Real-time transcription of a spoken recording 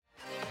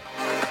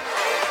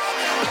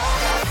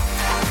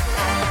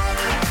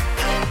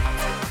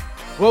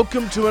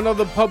Welcome to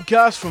another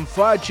podcast from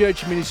Fire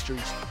Church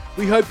Ministries.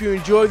 We hope you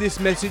enjoy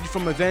this message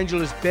from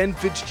evangelist Ben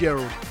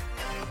Fitzgerald.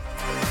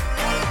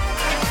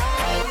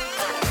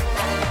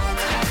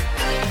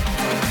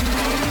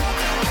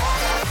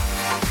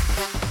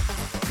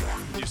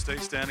 Can you stay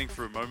standing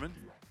for a moment?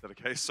 Is that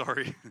okay?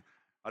 Sorry.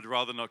 I'd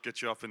rather not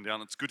get you up and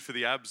down. It's good for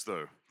the abs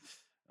though.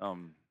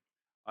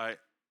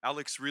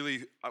 Alex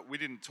really, we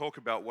didn't talk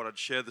about what I'd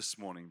share this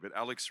morning, but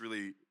Alex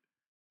really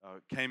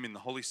came in the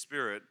Holy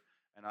Spirit,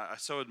 and I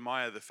so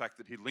admire the fact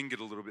that he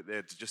lingered a little bit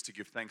there just to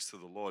give thanks to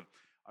the Lord.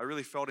 I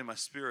really felt in my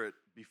spirit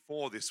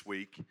before this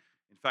week.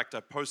 In fact, I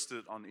posted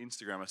it on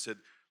Instagram. I said,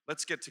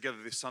 let's get together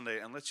this Sunday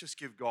and let's just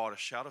give God a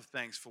shout of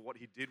thanks for what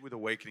he did with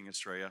Awakening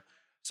Australia.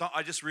 So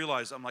I just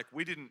realized, I'm like,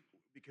 we didn't,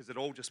 because it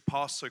all just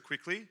passed so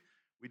quickly,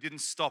 we didn't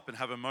stop and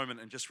have a moment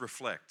and just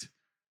reflect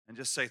and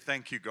just say,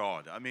 thank you,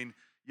 God. I mean,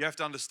 you have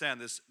to understand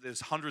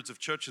there's hundreds of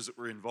churches that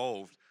were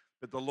involved,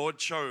 but the Lord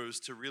chose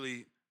to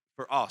really,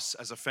 for us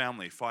as a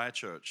family, Fire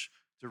Church,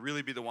 to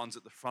really be the ones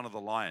at the front of the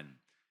line.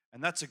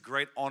 And that's a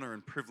great honor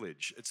and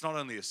privilege. It's not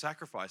only a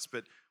sacrifice,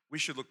 but we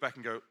should look back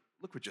and go,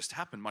 look what just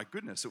happened. My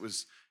goodness, it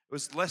was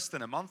less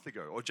than a month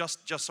ago, or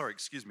just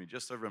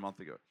over a month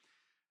ago.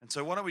 And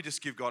so why don't we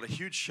just give God a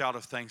huge shout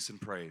of thanks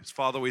and praise.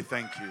 Father, we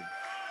thank you.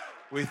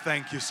 We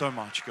thank you so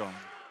much, God.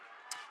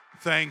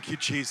 Thank you,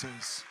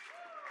 Jesus.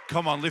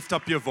 Come on, lift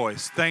up your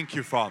voice. Thank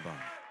you, Father.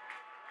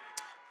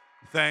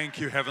 Thank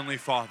you, Heavenly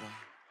Father.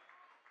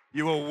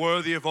 You are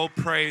worthy of all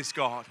praise,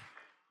 God.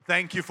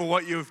 Thank you for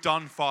what you have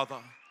done, Father.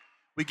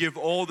 We give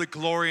all the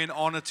glory and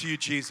honor to you,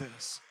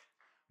 Jesus.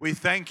 We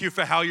thank you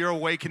for how you're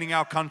awakening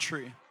our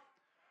country.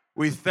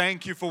 We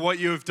thank you for what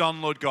you have done,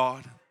 Lord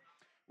God.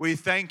 We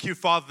thank you,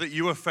 Father, that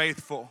you are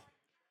faithful.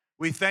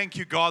 We thank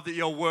you, God, that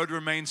your word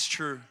remains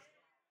true.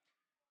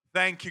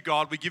 Thank you,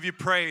 God. We give you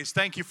praise.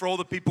 Thank you for all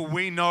the people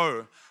we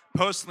know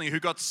personally who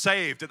got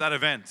saved at that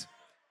event.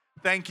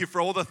 Thank you for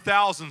all the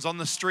thousands on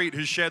the street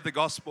who shared the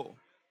gospel.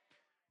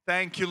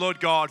 Thank you,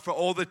 Lord God, for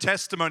all the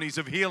testimonies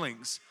of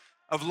healings,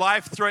 of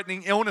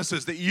life-threatening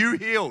illnesses that you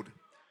healed.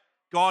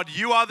 God,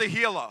 you are the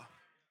healer.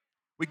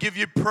 We give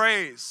you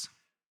praise.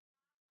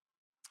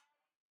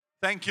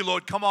 Thank you,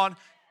 Lord. Come on.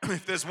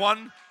 If there's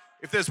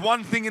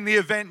one thing in the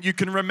event you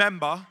can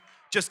remember,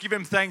 just give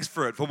him thanks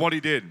for it, for what he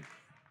did.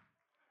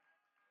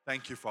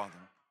 Thank you, Father.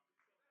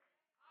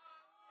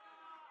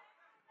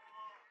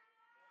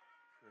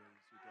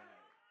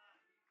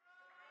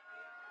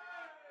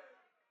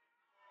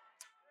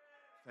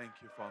 Thank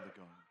you, Father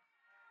God.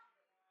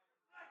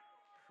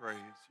 Praise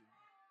you.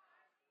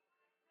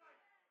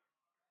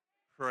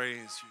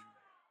 Praise you.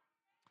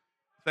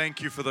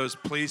 Thank you for those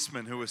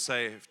policemen who were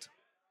saved.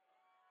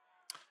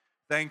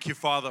 Thank you,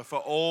 Father, for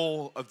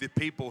all of the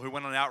people who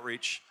went on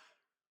outreach,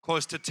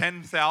 close to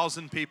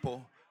 10,000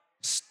 people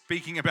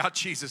speaking about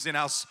Jesus in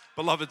our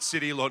beloved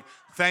city, Lord.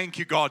 Thank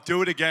you, God.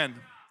 Do it again.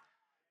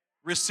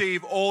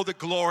 Receive all the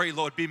glory,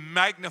 Lord. Be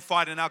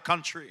magnified in our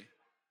country.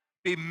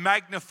 Be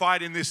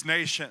magnified in this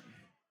nation.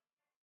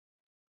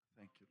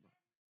 Thank you, Lord.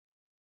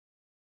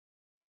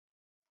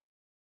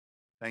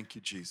 Thank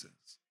you, Jesus.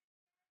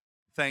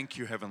 Thank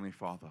you, Heavenly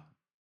Father.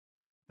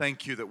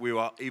 Thank you that we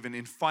were, even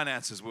in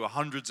finances, we were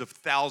hundreds of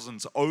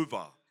thousands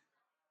over.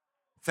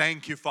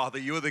 Thank you, Father.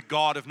 You are the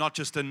God of not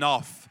just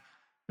enough,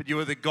 but you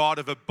are the God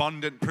of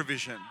abundant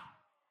provision.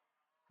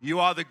 You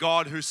are the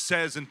God who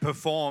says and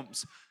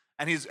performs,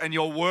 and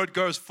your word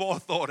goes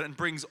forth, Lord, and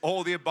brings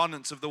all the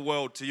abundance of the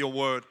world to your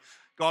word.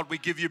 God, we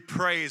give you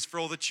praise for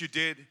all that you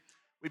did.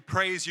 We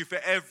praise you for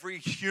every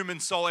human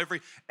soul,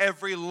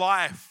 every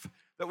life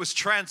that was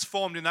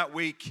transformed in that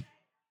week.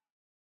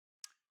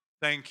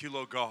 Thank you,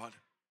 Lord God.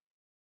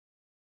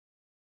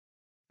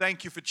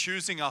 Thank you for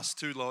choosing us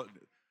too, Lord.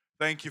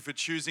 Thank you for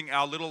choosing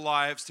our little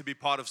lives to be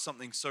part of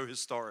something so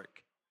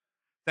historic.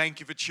 Thank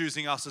you for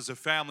choosing us as a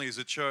family, as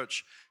a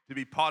church, to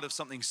be part of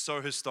something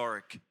so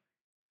historic.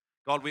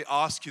 God, we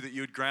ask you that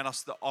you would grant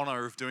us the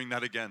honor of doing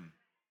that again,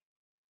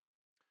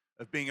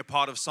 of being a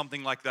part of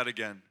something like that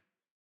again.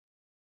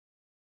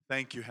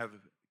 Thank you,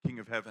 King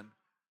of Heaven.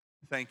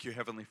 Thank you,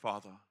 Heavenly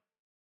Father.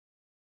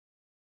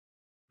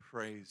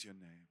 Praise your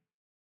name.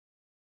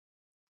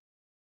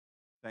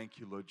 Thank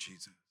you, Lord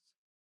Jesus.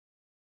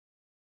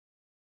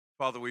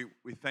 Father, we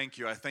thank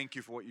you. I thank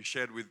you for what you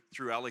shared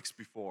through Alex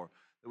before,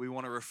 that we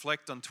want to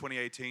reflect on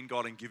 2018,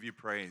 God, and give you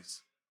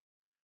praise.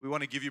 We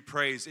want to give you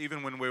praise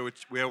even when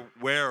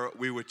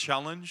we were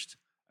challenged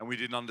and we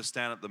didn't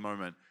understand at the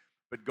moment.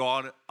 But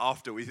God,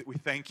 after, we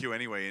thank you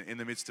anyway in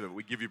the midst of it.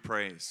 We give you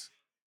praise.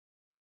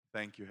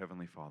 Thank you,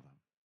 Heavenly Father.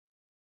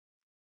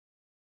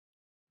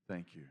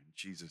 Thank you. In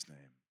Jesus' name.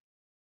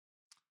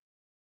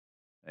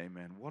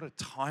 Amen. What a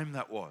time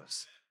that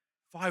was.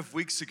 5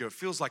 weeks ago.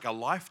 Feels like a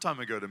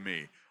lifetime ago to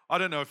me. I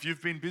don't know if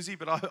you've been busy,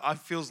 but I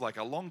feels like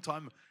a long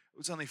time. It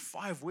was only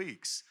 5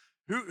 weeks.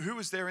 Who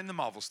was there in the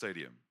Marvel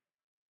Stadium?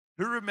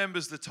 Who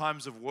remembers the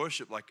times of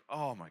worship? Like,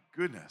 oh my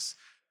goodness.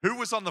 Who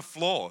was on the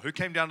floor? Who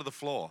came down to the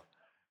floor?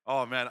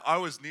 Oh man, I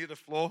was near the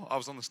floor. I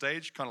was on the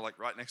stage, kind of like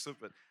right next to it.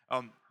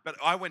 But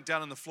I went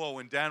down on the floor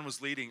when Dan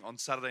was leading on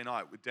Saturday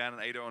night with Dan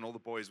and Ado and all the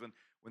boys.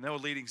 when they were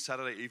leading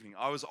Saturday evening,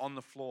 I was on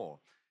the floor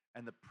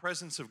and the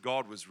presence of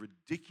God was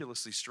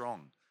ridiculously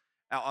strong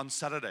on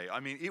Saturday. I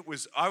mean,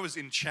 I was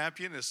in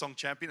Champion, the song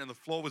Champion, and the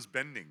floor was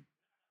bending.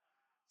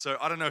 So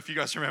I don't know if you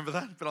guys remember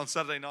that, but on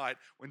Saturday night,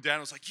 when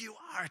Dan was like, "You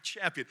are a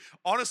champion."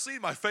 Honestly,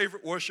 my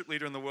favorite worship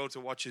leader in the world to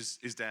watch is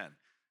Dan.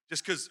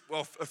 Just because,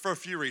 well, for a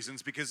few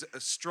reasons, because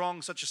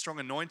such a strong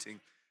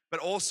anointing, but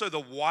also the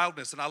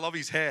wildness. And I love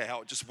his hair,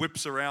 how it just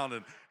whips around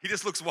and he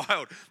just looks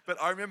wild. But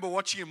I remember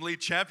watching him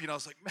lead Champion. I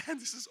was like, man,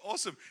 this is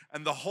awesome.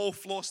 And the whole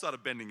floor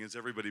started bending as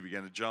everybody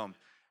began to jump.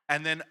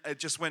 And then it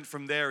just went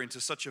from there into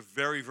such a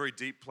very, very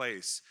deep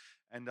place.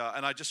 And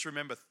I just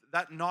remember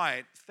that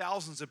night,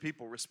 thousands of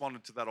people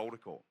responded to that altar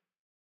call.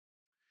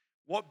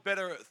 What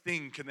better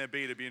thing can there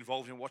be to be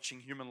involved in watching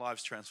human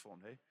lives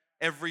transformed, hey?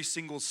 Every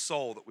single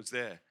soul that was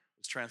there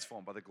was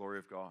transformed by the glory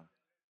of God.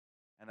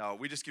 And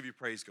we just give you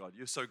praise, God.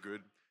 You're so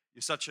good.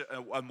 You're such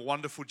a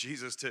wonderful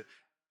Jesus to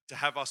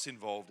have us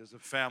involved as a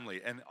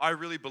family. And I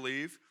really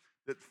believe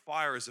that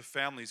Fire as a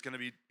family is going to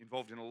be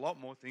involved in a lot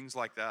more things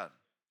like that.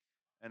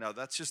 And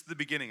that's just the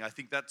beginning. I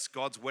think that's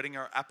God's whetting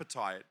our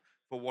appetite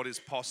for what is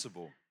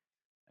possible.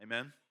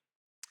 Amen.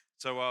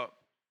 So,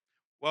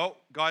 well,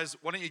 guys,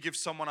 why don't you give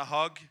someone a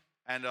hug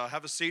and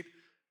have a seat?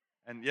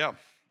 And yeah,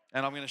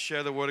 and I'm going to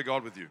share the word of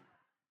God with you.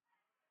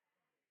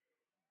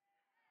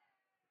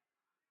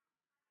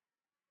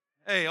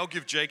 Hey, I'll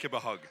give Jacob a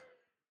hug.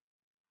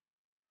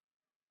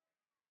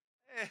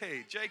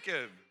 Hey,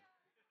 Jacob.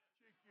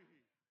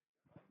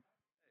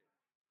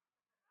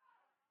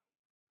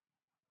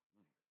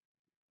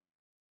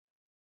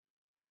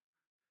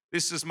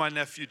 This is my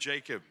nephew,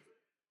 Jacob.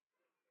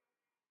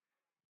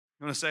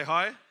 You want to say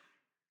hi?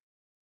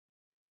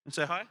 And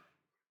say hi?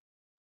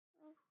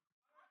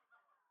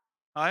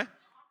 Hi?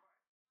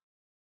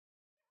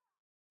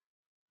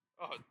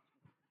 Oh,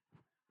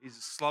 he's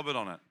slobbered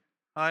on it.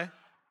 Hi?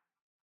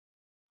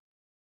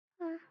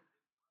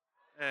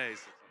 Hey.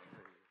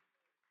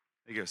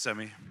 There you go,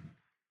 Sammy.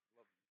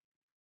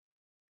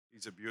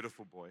 He's a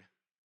beautiful boy.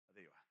 Oh,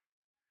 there you are.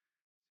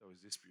 So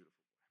is this beautiful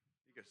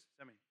boy. He goes,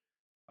 Sammy,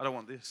 I don't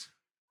want this.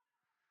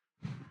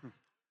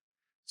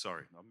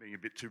 Sorry, I'm being a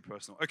bit too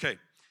personal. Okay.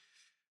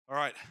 All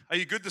right. Are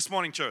you good this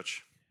morning,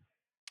 church?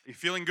 Are you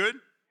feeling good?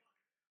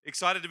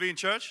 Excited to be in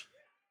church?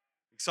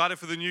 Excited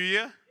for the new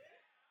year?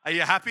 Are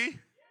you happy?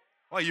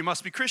 Well, you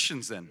must be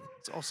Christians then.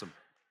 It's awesome.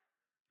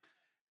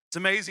 It's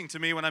amazing to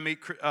me when I meet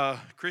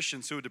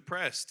Christians who are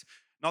depressed.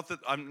 Not that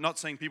I'm not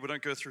saying people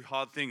don't go through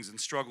hard things and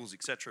struggles,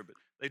 etc., but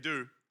they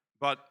do.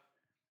 But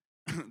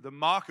the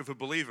mark of a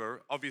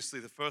believer, obviously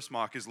the first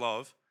mark is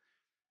love,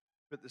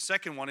 but the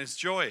second one is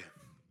joy.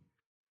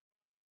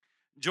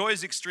 Joy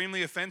is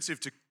extremely offensive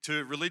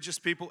to religious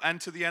people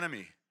and to the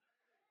enemy.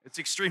 It's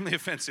extremely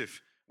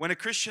offensive. When a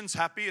Christian's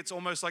happy, it's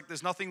almost like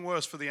there's nothing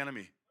worse for the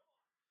enemy.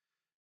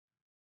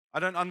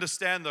 I don't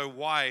understand, though,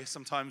 why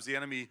sometimes the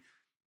enemy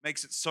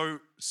makes it so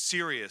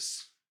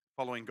serious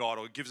following God,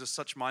 or gives us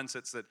such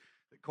mindsets that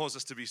cause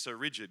us to be so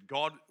rigid.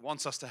 God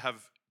wants us to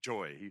have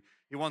joy.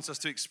 He wants us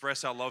to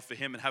express our love for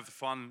Him and have a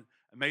fun,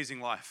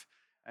 amazing life.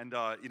 And,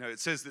 it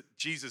says that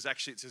Jesus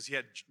actually, it says He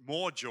had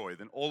more joy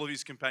than all of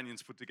His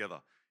companions put together.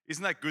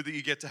 Isn't that good that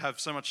you get to have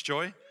so much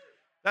joy?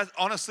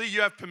 Honestly,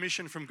 you have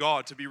permission from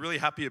God to be really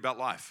happy about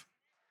life.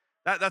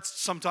 That's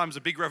sometimes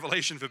a big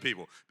revelation for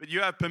people. But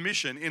you have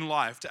permission in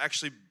life to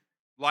actually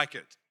like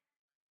it.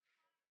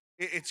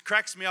 It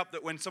cracks me up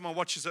that when someone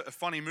watches a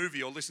funny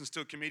movie or listens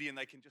to a comedian,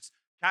 they can just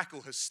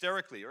cackle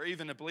hysterically, or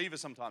even a believer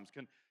sometimes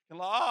can like,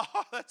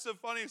 oh, that's the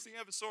funniest thing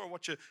I ever saw, or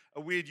watch a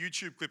weird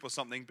YouTube clip or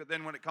something. But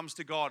then when it comes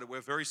to God,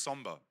 we're very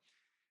somber.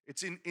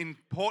 It's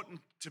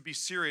important to be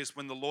serious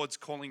when the Lord's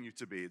calling you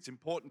to be. It's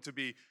important to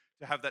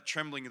have that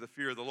trembling of the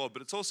fear of the Lord,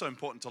 but it's also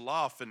important to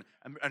laugh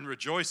and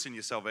rejoice in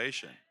your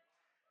salvation.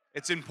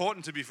 It's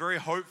important to be very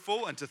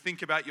hopeful and to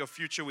think about your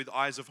future with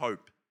eyes of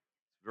hope.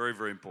 Very,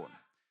 very important.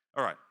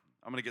 All right,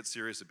 I'm going to get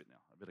serious a bit now.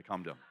 I better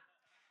calm down.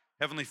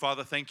 Heavenly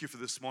Father, thank you for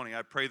this morning.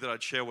 I pray that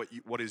I'd share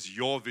what is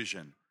your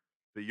vision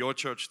for your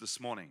church this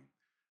morning.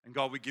 And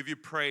God, we give you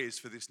praise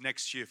for this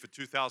next year, for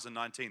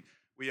 2019.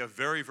 We are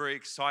very, very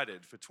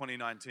excited for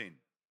 2019.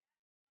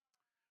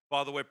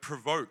 Father, we're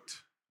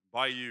provoked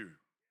by you.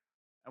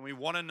 And we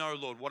want to know,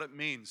 Lord, what it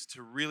means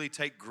to really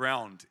take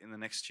ground in the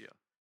next year.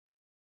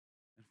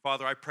 And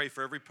Father, I pray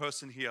for every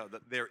person here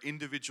that their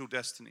individual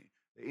destiny,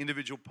 the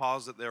individual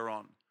paths that they're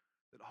on,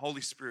 that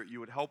Holy Spirit, you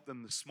would help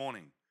them this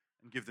morning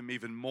and give them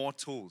even more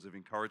tools of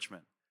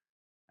encouragement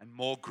and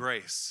more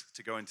grace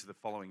to go into the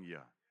following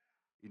year.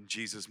 In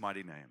Jesus'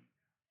 mighty name.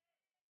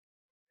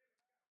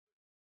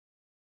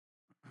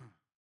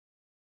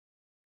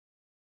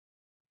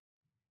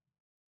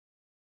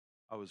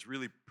 I was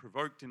really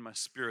provoked in my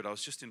spirit. I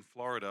was just in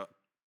Florida,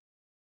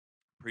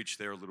 preached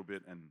there a little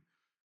bit, and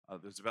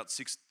there's about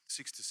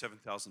 6,000 to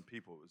 7,000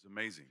 people. It was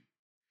amazing.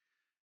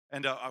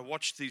 And I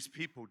watched these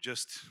people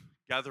just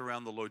gather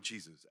around the Lord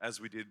Jesus, as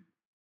we did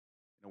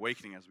in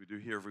Awakening, as we do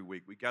here every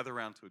week. We gather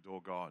around to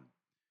adore God.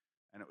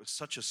 And it was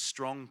such a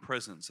strong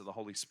presence of the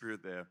Holy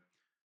Spirit there.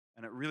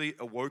 And it really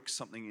awoke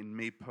something in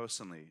me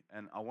personally.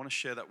 And I want to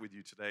share that with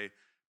you today.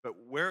 But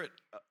where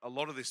a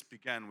lot of this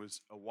began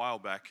was a while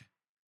back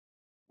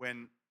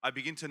when I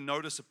begin to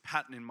notice a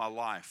pattern in my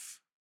life.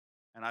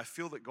 And I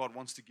feel that God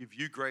wants to give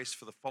you grace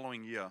for the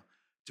following year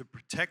to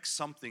protect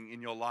something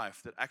in your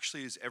life that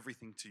actually is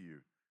everything to you,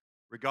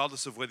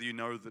 regardless of whether you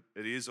know that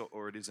it is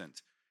or it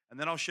isn't. And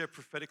then I'll share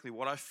prophetically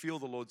what I feel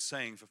the Lord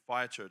saying for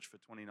Fire Church for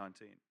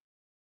 2019.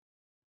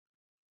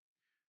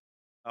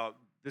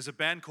 There's a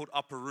band called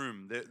Upper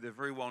Room. They're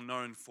very well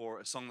known for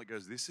a song that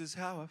goes, "This is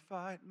how I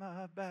fight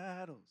my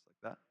battles,"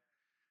 like that.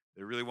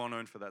 They're really well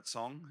known for that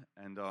song.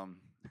 And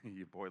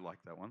your boy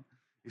liked that one.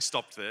 He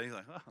stopped there. He's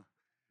like,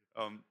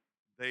 oh.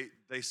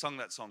 They sung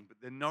that song, but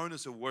they're known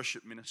as a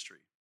worship ministry.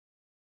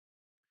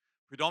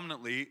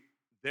 Predominantly,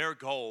 their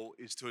goal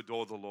is to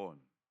adore the Lord.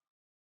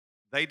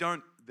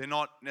 They're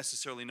not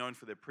necessarily known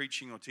for their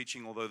preaching or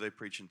teaching, although they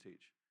preach and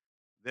teach.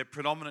 Their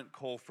predominant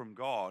call from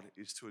God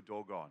is to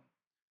adore God.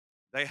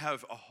 They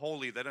have a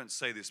holy, they don't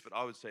say this, but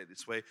I would say it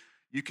this way,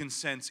 you can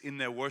sense in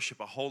their worship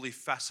a holy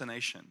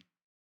fascination.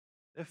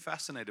 They're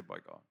fascinated by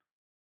God.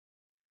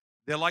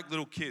 They're like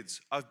little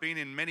kids. I've been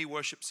in many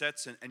worship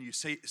sets and you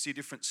see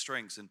different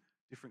strengths and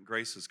different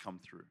graces come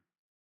through.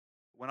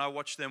 When I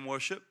watched them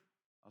worship,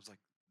 I was like,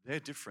 they're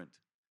different.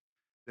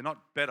 They're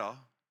not better,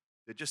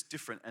 they're just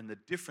different. And the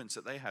difference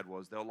that they had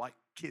was they were like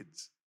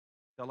kids.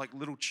 They're like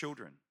little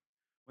children.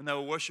 When they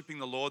were worshiping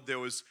the Lord,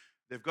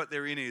 they've got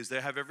their in-ears, they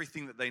have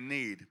everything that they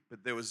need,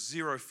 but there was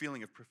zero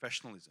feeling of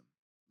professionalism.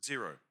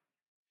 Zero.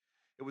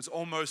 It was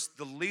almost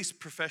the least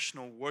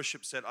professional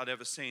worship set I'd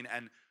ever seen.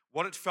 And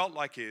what it felt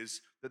like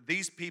is that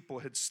these people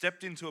had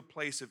stepped into a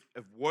place of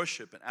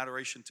worship and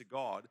adoration to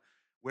God,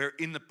 where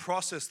in the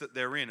process that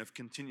they're in of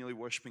continually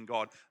worshiping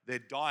God, they're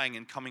dying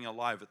and coming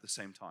alive at the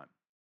same time.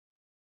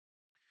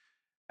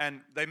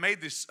 And they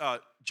made this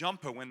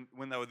jumper when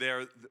they were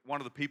there.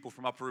 One of the people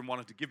from Upper Room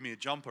wanted to give me a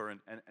jumper,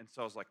 and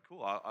so I was like,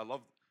 cool, I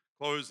love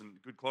clothes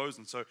and good clothes.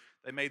 And so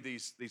they made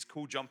these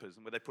cool jumpers,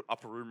 and where they put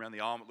Upper Room around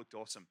the arm, it looked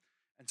awesome.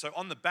 And so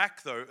on the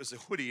back, though, is a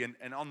hoodie,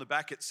 and on the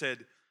back it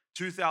said,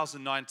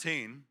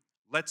 2019,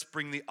 let's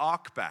bring the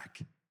ark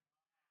back.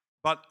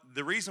 But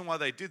the reason why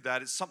they did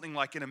that is something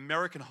like in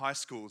American high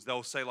schools,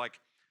 they'll say like,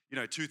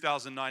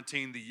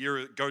 2019, the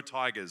year, go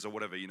Tigers or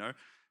whatever,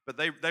 But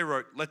they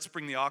wrote, let's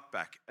bring the ark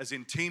back, as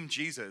in Team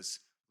Jesus.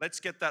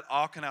 Let's get that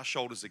ark on our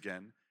shoulders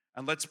again,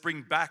 and let's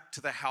bring back to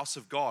the house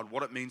of God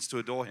what it means to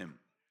adore him.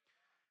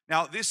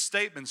 Now, this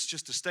statement's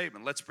just a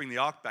statement, let's bring the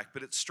ark back,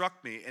 but it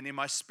struck me, and in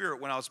my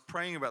spirit, when I was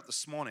praying about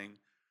this morning,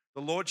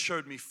 the Lord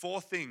showed me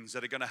 4 things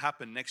that are going to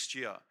happen next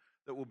year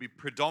that will be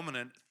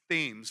predominant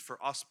themes for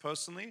us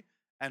personally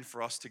and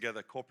for us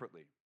together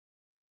corporately.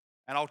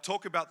 And I'll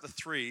talk about the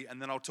 3,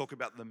 and then I'll talk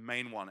about the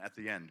main one at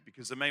the end,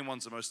 because the main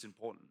one's the most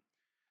important.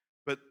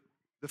 But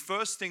the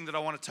first thing that I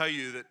want to tell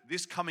you that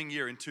this coming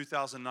year in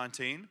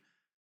 2019,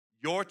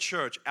 your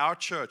church,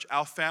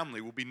 our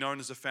family will be known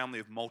as a family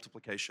of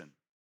multiplication.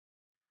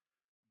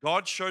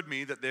 God showed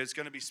me that there's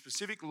going to be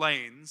specific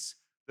lanes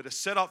that are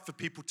set up for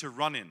people to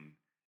run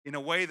in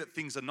a way that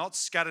things are not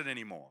scattered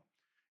anymore.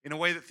 In a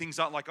way that things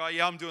aren't like, oh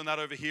yeah, I'm doing that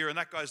over here and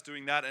that guy's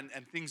doing that,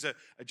 and things are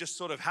just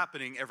sort of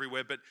happening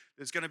everywhere. But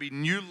there's going to be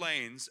new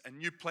lanes and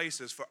new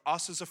places for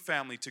us as a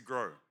family to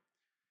grow.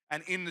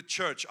 And in the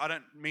church, I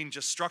don't mean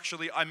just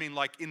structurally, I mean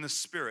like in the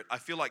spirit. I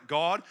feel like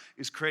God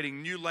is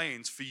creating new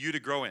lanes for you to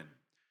grow in.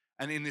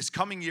 And in this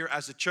coming year,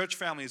 as a church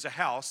family, as a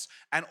house,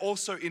 and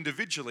also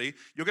individually,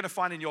 you're going to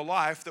find in your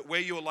life that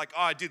where you're like,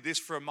 oh, I did this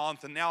for a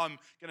month, and now I'm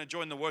going to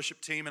join the worship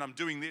team, and I'm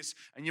doing this,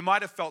 and you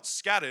might have felt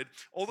scattered.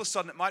 All of a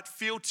sudden, it might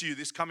feel to you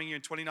this coming year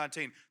in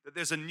 2019 that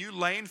there's a new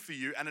lane for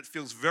you, and it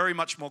feels very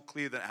much more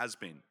clear than it has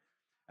been.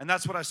 And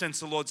that's what I sense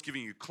the Lord's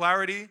giving you,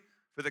 clarity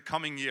for the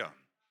coming year.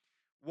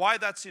 Why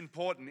that's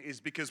important is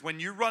because when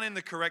you run in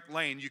the correct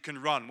lane, you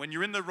can run. When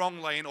you're in the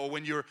wrong lane, or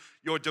when you're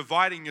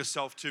dividing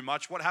yourself too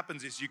much, what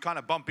happens is you kind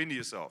of bump into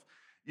yourself.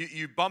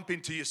 You bump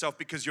into yourself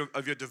because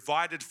of your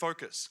divided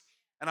focus.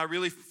 And I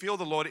really feel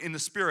the Lord in the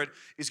Spirit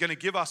is going to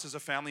give us as a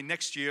family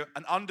next year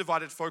an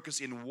undivided focus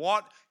in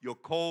what you're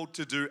called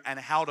to do and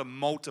how to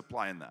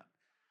multiply in that.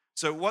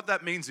 So what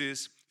that means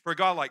is, for a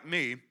guy like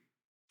me,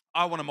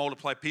 I want to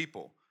multiply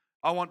people.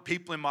 I want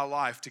people in my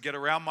life to get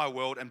around my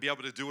world and be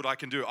able to do what I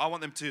can do. I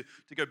want them to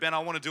go, Ben, I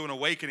want to do an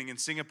awakening in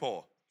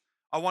Singapore.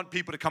 I want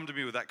people to come to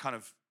me with that kind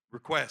of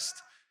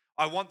request.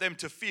 I want them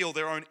to feel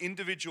their own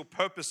individual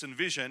purpose and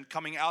vision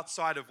coming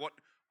outside of what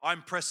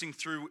I'm pressing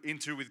through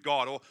into with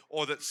God,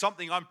 or that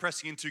something I'm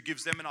pressing into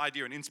gives them an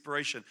idea, an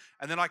inspiration,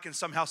 and then I can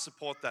somehow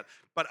support that.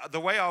 But the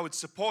way I would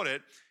support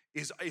it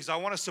is I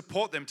want to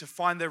support them to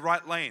find their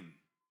right lane.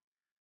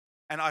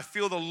 And I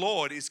feel the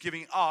Lord is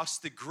giving us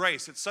the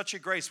grace. It's such a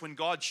grace when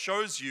God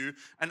shows you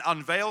and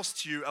unveils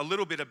to you a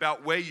little bit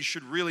about where you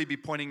should really be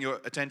pointing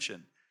your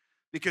attention.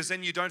 Because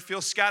then you don't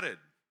feel scattered.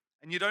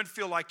 And you don't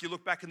feel like you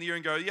look back in the year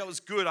and go, yeah, it was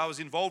good. I was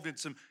involved in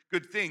some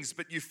good things.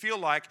 But you feel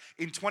like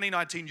in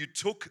 2019, you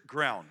took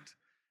ground.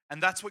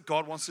 And that's what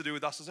God wants to do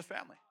with us as a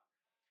family.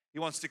 He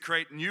wants to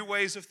create new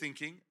ways of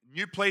thinking,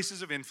 new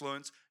places of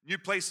influence, new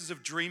places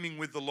of dreaming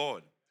with the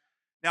Lord.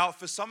 Now,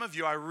 for some of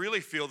you, I really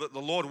feel that the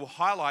Lord will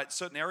highlight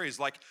certain areas,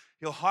 like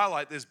He'll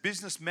highlight there's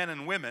businessmen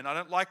and women. I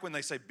don't like when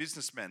they say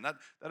businessmen. That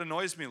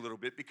annoys me a little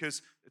bit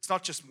because it's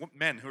not just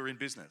men who are in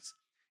business.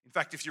 In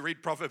fact, if you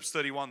read Proverbs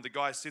 31, the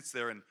guy sits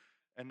there and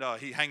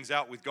he hangs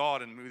out with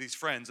God and with his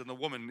friends, and the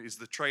woman is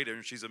the trader,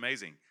 and she's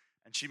amazing.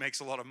 And she makes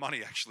a lot of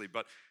money, actually.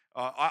 But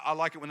I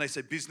like it when they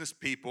say business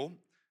people.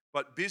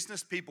 But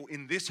business people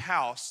in this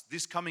house,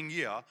 this coming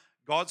year,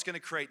 God's going to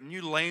create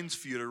new lanes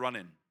for you to run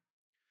in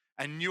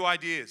and new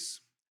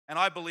ideas. And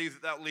I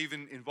believe that will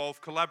even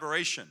involve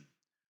collaboration,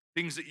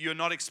 things that you're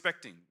not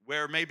expecting,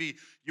 where maybe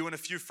you and a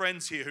few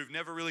friends here who've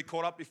never really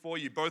caught up before,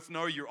 you both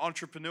know you're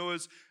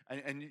entrepreneurs,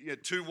 and you know,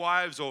 2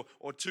 wives or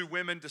 2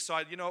 women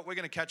decide, you know what, we're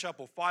going to catch up,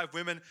 or 5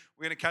 women,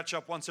 we're going to catch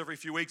up once every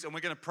few weeks, and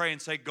we're going to pray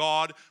and say,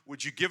 God,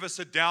 would you give us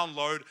a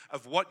download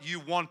of what you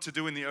want to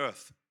do in the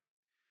earth?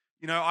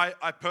 You know,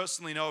 I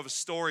personally know of a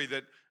story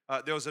that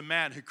there was a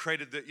man who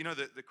created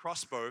the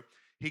crossbow.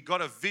 He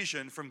got a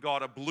vision from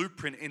God, a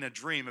blueprint in a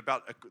dream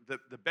about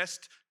the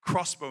best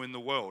crossbow in the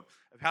world,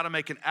 of how to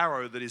make an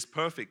arrow that is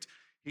perfect.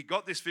 He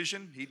got this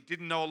vision. He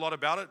didn't know a lot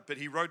about it, but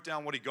he wrote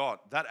down what he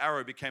got. That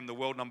arrow became the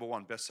world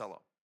 #1 bestseller.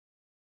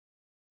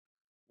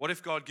 What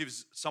if God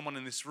gives someone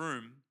in this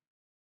room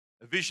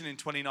a vision in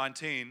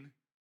 2019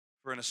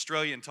 for an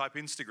Australian type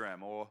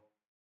Instagram, or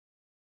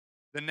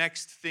the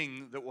next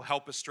thing that will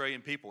help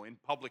Australian people in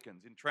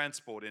publicans, in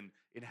transport,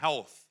 in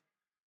health?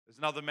 There's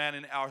another man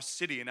in our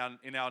city,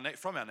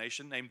 from our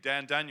nation, named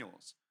Dan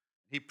Daniels.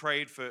 He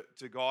prayed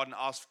to God and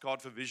asked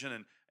God for vision,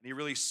 and he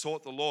really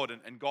sought the Lord.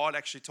 And God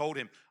actually told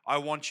him, I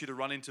want you to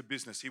run into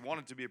business. He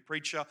wanted to be a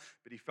preacher,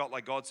 but he felt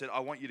like God said, I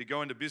want you to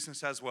go into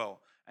business as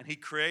well. And he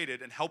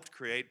created and helped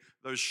create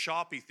those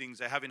Sharpie things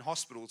they have in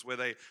hospitals where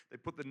they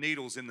put the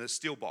needles in the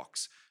steel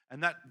box.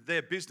 And that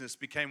their business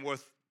became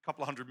worth a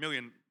couple of $100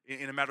 million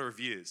in a matter of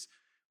years.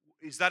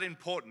 Is that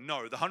important?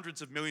 No, the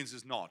hundreds of millions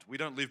is not. We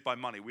don't live by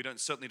money. We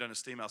certainly don't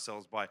esteem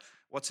ourselves by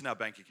what's in our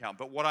bank account.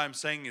 But what I'm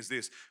saying is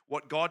this: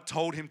 what God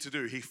told him to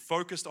do, he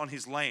focused on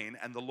his lane,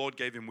 and the Lord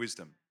gave him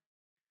wisdom.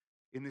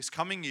 In this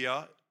coming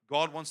year,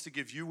 God wants to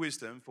give you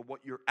wisdom for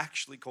what you're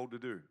actually called to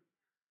do.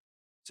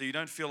 So you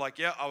don't feel like,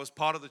 yeah, I was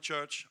part of the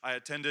church, I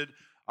attended,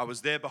 I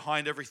was there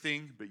behind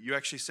everything, but you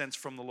actually sense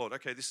from the Lord,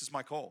 okay, this is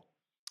my call,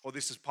 or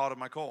this is part of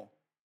my call.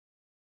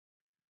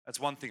 That's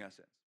one thing I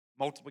sense.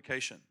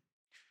 Multiplication.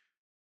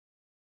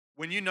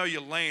 When you know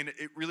your lane,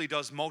 it really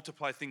does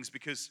multiply things,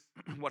 because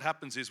what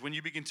happens is when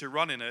you begin to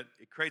run in it,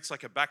 it creates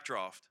like a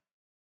backdraft.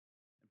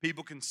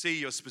 People can see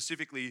you're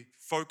specifically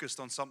focused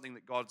on something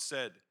that God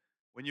said.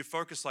 When you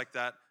focus like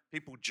that,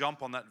 people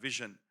jump on that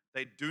vision.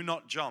 They do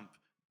not jump.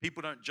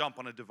 People don't jump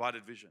on a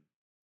divided vision.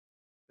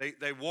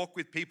 They walk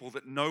with people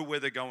that know where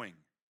they're going.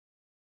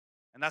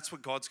 And that's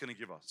what God's going to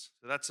give us.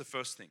 So that's the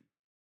first thing.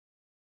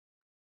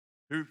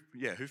 Who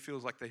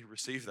feels like they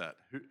receive that?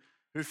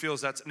 Who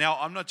feels that's... Now,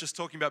 I'm not just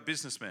talking about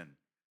businessmen.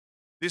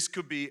 This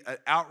could be an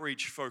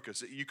outreach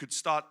focus. You could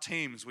start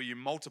teams where you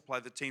multiply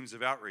the teams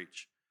of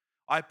outreach.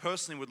 I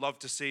personally would love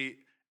to see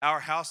our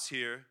house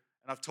here,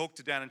 and I've talked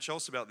to Dan and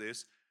Chelsea about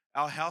this,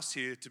 our house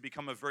here to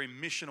become a very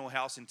missional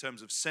house in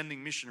terms of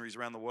sending missionaries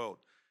around the world.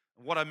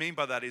 And what I mean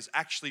by that is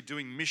actually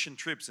doing mission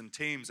trips and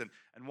teams, and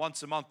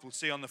once a month we'll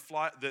see on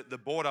the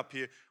board up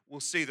here, we'll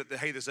see that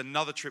there's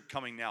another trip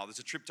coming now. There's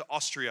a trip to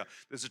Austria,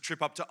 there's a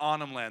trip up to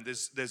Arnhem Land,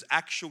 there's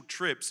actual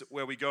trips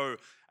where we go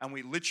and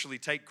we literally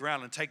take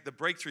ground and take the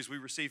breakthroughs we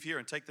receive here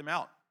and take them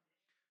out.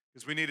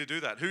 Because we need to do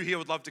that. Who here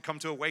would love to come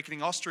to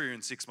Awakening Austria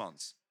in 6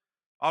 months?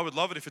 I would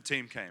love it if a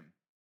team came,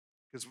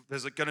 because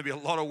there's going to be a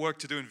lot of work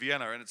to do in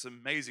Vienna, and it's an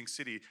amazing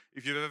city.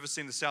 If you've ever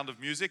seen The Sound of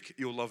Music,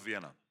 you'll love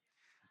Vienna.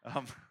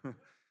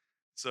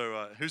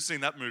 So who's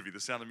seen that movie, The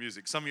Sound of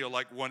Music? Some of you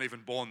weren't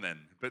even born then,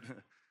 but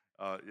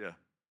yeah.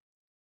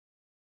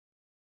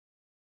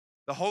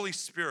 The Holy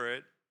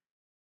Spirit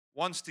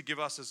wants to give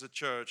us as a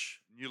church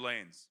new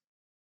lanes,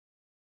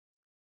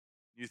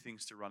 new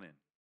things to run in.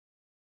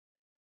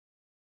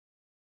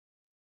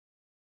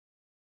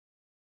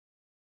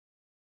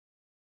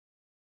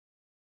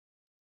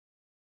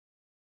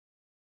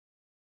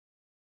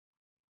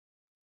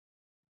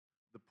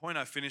 The point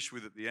I finish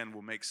with at the end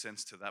will make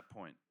sense to that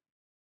point.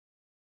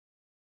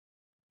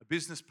 A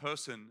business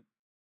person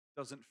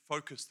doesn't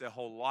focus their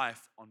whole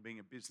life on being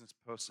a business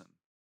person.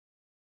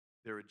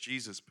 They're a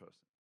Jesus person.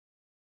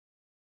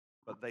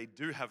 But they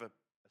do have a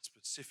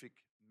specific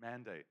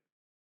mandate.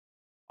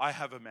 I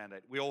have a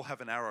mandate. We all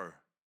have an arrow.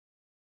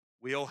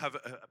 We all have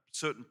a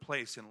certain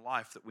place in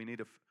life that we need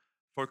to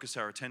focus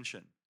our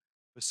attention.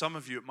 For some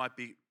of you, it might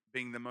be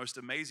being the most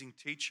amazing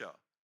teacher.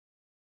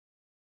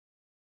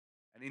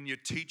 And in your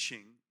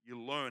teaching, you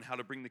learn how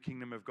to bring the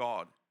kingdom of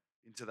God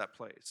into that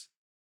place.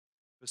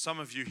 For some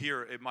of you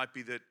here, it might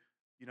be that,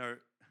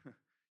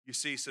 you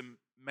see some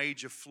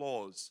major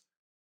flaws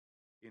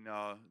in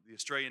the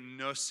Australian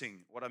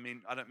nursing. What I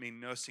mean, I don't mean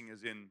nursing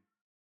as in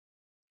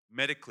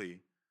medically.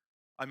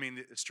 I mean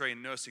the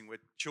Australian nursing where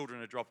children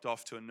are dropped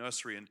off to a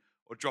nursery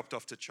or dropped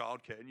off to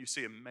childcare, and you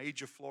see a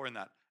major flaw in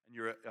that, and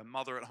you're a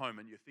mother at home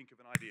and you think of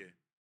an idea,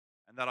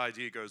 and that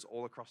idea goes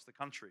all across the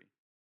country.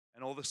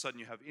 and all of a sudden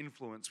you have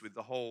influence with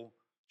the whole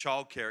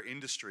childcare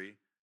industry,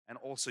 and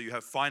also you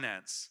have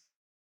finance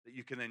that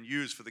you can then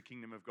use for the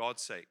kingdom of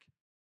God's sake.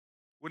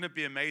 Wouldn't it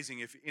be amazing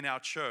if in our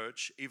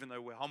church, even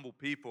though we're humble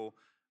people,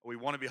 we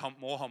want to be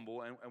more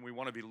humble and we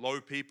want to be low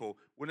people,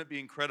 wouldn't it be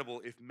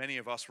incredible if many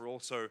of us were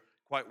also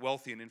quite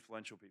wealthy and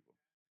influential people?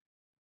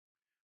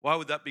 Why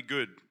would that be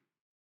good?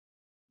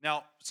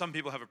 Now, some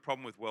people have a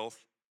problem with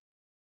wealth.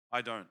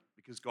 I don't,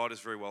 because God is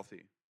very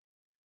wealthy.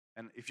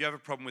 And if you have a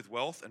problem with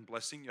wealth and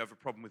blessing, you have a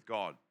problem with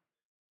God.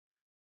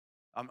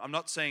 I'm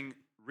not saying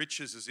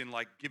riches as in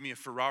like, give me a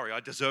Ferrari.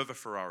 I deserve a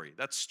Ferrari.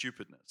 That's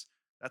stupidness.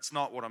 That's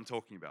not what I'm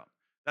talking about.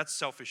 That's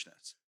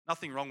selfishness.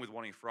 Nothing wrong with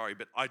wanting a Ferrari,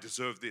 but I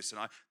deserve this, and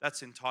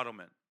that's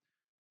entitlement.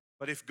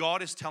 But if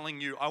God is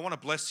telling you, I want to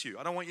bless you,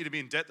 I don't want you to be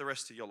in debt the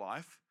rest of your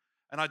life,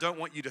 and I don't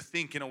want you to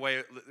think in a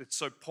way that's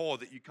so poor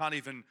that you can't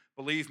even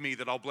believe me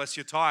that I'll bless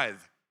your tithe.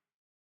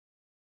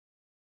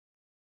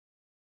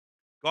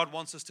 God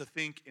wants us to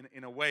think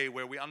in a way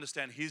where we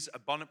understand His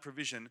abundant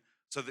provision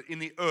so that in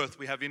the earth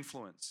we have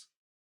influence.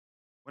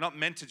 We're not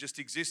meant to just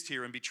exist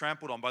here and be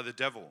trampled on by the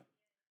devil.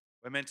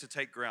 We're meant to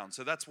take ground.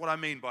 So that's what I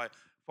mean by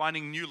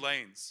finding new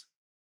lanes.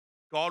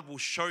 God will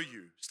show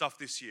you stuff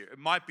this year. It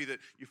might be that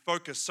you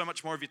focus so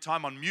much more of your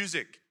time on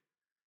music.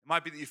 It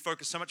might be that you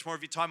focus so much more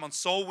of your time on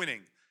soul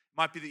winning. It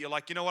might be that you're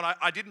like, you know what,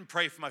 I didn't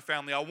pray for my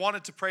family. I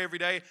wanted to pray every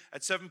day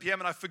at 7 p.m.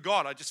 and I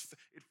forgot.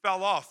 It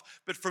fell off.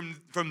 But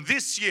from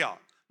this year,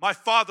 my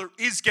father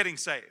is getting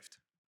saved.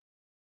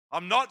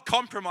 I'm not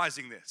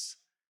compromising this.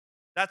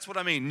 That's what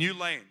I mean, new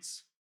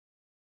lanes.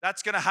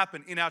 That's going to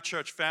happen in our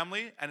church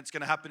family, and it's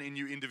going to happen in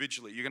you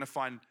individually. You're going to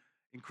find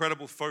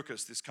incredible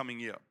focus this coming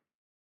year.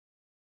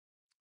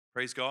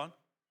 Praise God.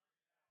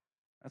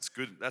 That's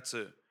good.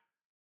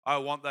 I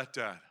want that,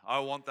 Dad. I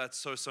want that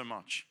so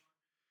much.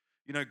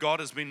 You know,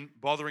 God has been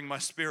bothering my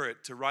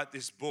spirit to write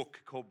this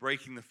book called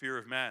Breaking the Fear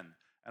of Man.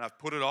 And I've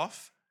put it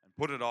off and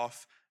put it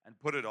off and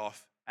put it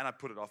off and I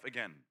put it off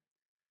again.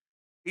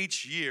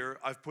 Each year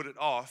I've put it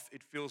off,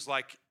 it feels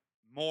like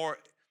more,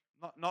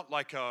 not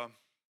like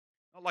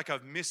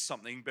I've missed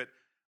something, but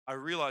I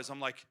realize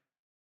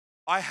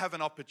I have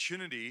an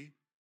opportunity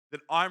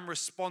that I'm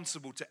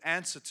responsible to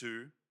answer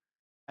to,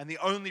 and the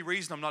only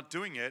reason I'm not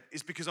doing it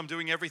is because I'm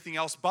doing everything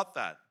else but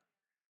that.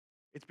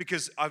 It's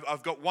because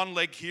I've got one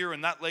leg here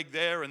and that leg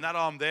there and that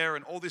arm there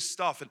and all this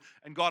stuff.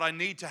 And God, I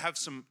need to have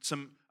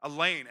a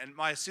lane. And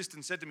my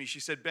assistant said to me, she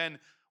said, Ben,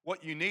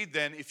 what you need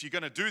then, if you're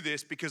going to do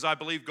this, because I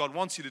believe God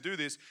wants you to do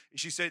this,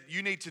 she said,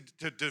 you need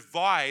to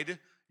divide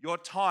your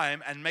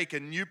time and make a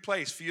new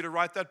place for you to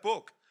write that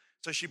book.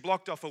 So she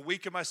blocked off a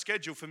week of my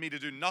schedule for me to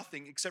do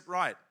nothing except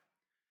write.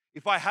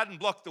 If I hadn't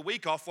blocked the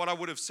week off, what I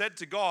would have said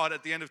to God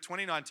at the end of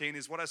 2019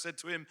 is what I said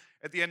to Him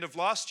at the end of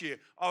last year.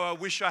 Oh, I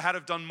wish I had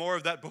have done more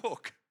of that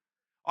book.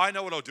 I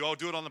know what I'll do. I'll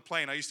do it on the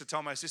plane. I used to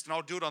tell my assistant,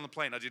 I'll do it on the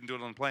plane. I didn't do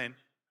it on the plane.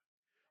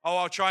 Oh,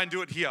 I'll try and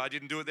do it here. I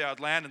didn't do it there. I'd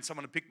land and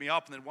someone would pick me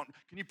up and then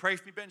can you pray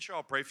for me, Ben? Sure,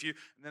 I'll pray for you.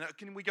 And then,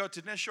 can we go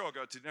to dinner? Sure, I'll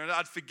go to dinner.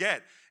 I'd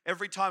forget.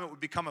 Every time it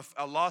would become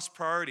a last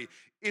priority.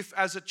 If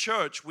as a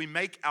church we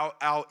make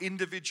our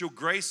individual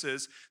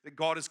graces that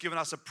God has given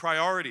us a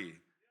priority,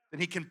 then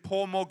He can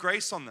pour more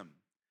grace on them.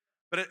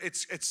 But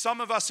it's some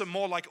of us are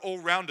more like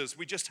all-rounders.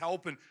 We just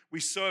help and we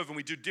serve and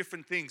we do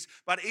different things.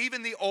 But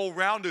even the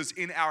all-rounders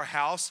in our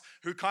house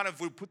who kind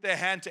of will put their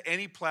hand to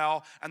any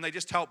plow and they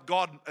just help,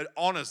 God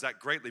honors that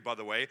greatly, by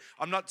the way.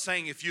 I'm not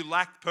saying if you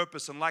lack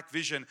purpose and lack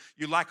vision,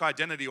 you lack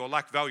identity or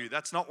lack value.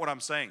 That's not what I'm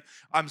saying.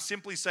 I'm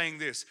simply saying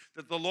this,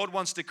 that the Lord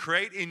wants to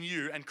create in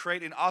you and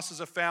create in us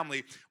as a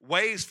family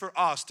ways for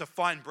us to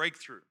find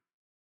breakthrough.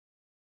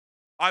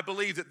 I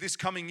believe that this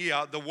coming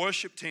year, the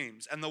worship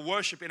teams and the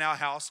worship in our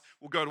house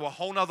will go to a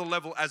whole nother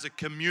level as a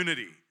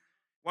community.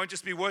 It won't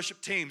just be worship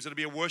teams, it'll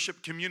be a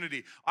worship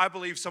community. I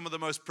believe some of the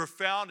most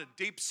profound and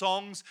deep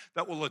songs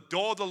that will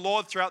adore the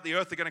Lord throughout the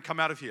earth are going to come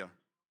out of here.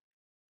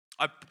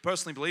 I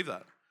personally believe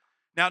that.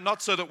 Now,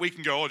 not so that we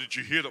can go, oh, did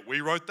you hear that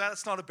we wrote that?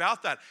 It's not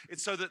about that.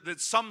 It's so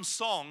that some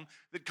song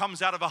that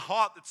comes out of a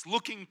heart that's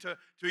looking to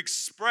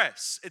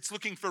express, it's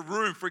looking for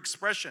room for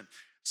expression.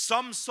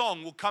 Some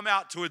song will come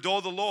out to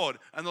adore the Lord,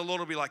 and the Lord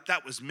will be like,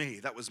 that was me.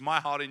 That was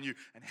my heart in you.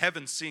 And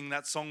heaven's singing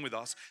that song with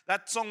us.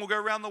 That song will go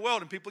around the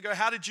world, and people go,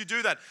 how did you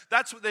do that?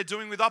 That's what they're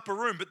doing with Upper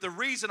Room. But the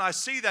reason I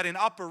see that in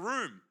Upper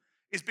Room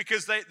is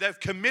because they've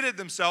committed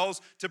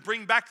themselves to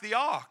bring back the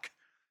ark.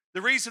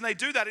 The reason they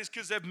do that is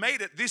because they've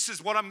made it, this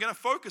is what I'm going to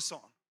focus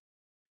on.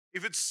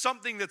 If it's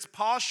something that's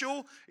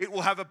partial, it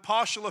will have a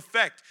partial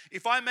effect.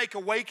 If I make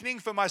awakening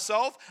for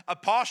myself, a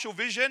partial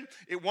vision,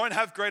 it won't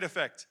have great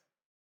effect.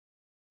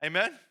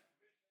 Amen?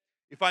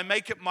 If I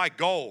make it my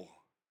goal,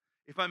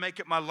 if I make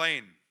it my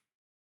lane,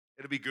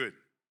 it'll be good.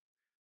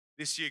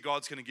 This year,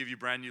 God's going to give you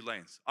brand new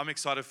lanes. I'm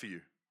excited for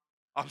you.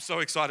 I'm so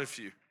excited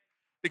for you.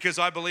 Because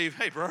I believe,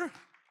 hey, bro, hey,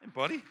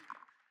 buddy,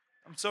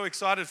 I'm so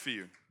excited for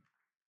you.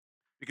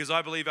 Because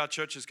I believe our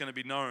church is going to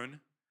be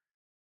known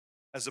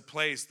as a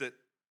place that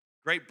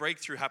great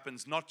breakthrough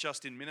happens, not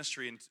just in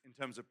ministry in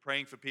terms of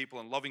praying for people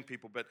and loving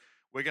people, but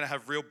we're going to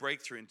have real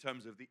breakthrough in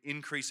terms of the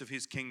increase of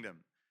His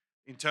kingdom.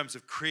 in terms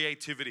of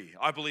creativity.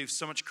 I believe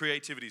so much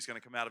creativity is going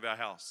to come out of our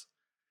house.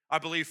 I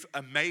believe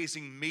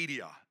amazing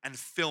media and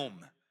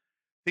film,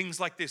 things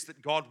like this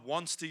that God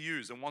wants to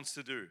use and wants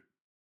to do,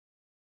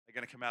 are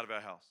going to come out of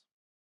our house.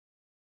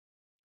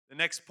 The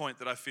next point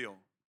that I feel,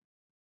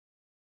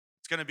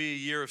 it's going to be a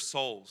year of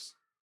souls.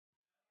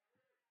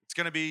 It's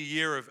going to be a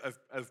year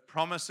of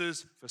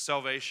promises for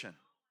salvation.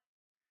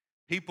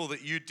 People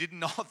that you did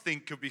not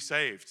think could be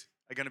saved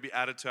are going to be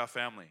added to our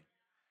family.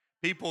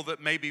 People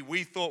that maybe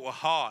we thought were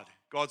hard,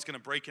 God's going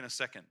to break in a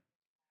second.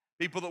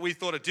 People that we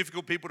thought are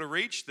difficult people to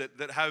reach,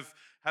 that have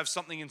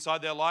something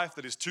inside their life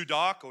that is too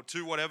dark or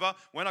too whatever,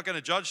 we're not going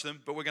to judge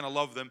them, but we're going to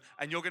love them.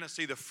 And you're going to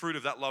see the fruit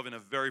of that love in a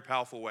very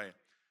powerful way.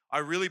 I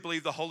really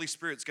believe the Holy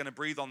Spirit's going to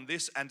breathe on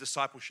this and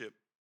discipleship.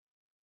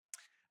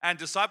 And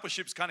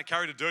discipleship's kind of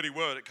carried a dirty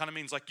word. It kind of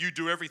means like you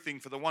do everything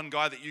for the one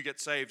guy that you get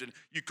saved and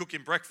you cook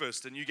him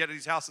breakfast and you get at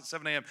his house at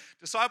 7 a.m.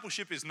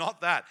 Discipleship is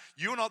not that.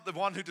 You're not the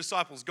one who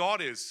disciples. God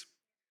is.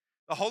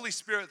 The Holy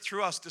Spirit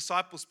through us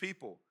disciples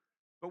people.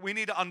 But we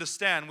need to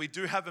understand we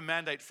do have a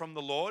mandate from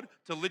the Lord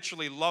to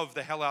literally love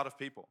the hell out of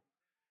people.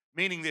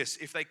 Meaning this,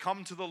 if they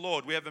come to the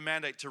Lord, we have a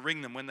mandate to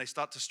ring them when they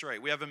start to stray.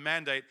 We have a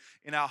mandate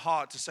in our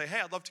heart to say,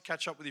 hey, I'd love to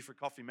catch up with you for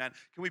coffee, man.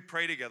 Can we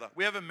pray together?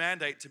 We have a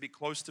mandate to be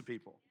close to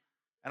people.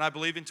 And I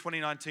believe in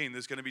 2019,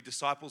 there's going to be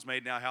disciples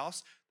made in our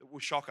house that will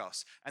shock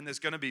us. And there's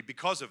going to be,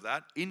 because of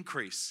that,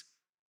 increase,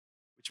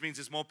 which means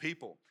there's more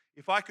people.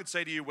 If I could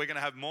say to you, we're going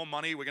to have more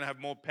money, we're going to have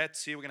more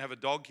pets here, we're going to have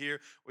a dog here,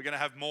 we're going to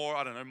have more,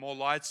 I don't know, more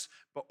lights,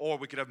 or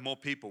we could have more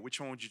people, which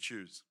one would you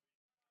choose?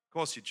 Of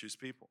course you'd choose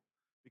people,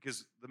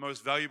 because the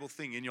most valuable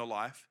thing in your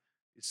life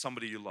is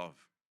somebody you love.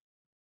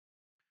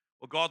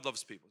 Well, God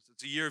loves people. So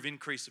it's a year of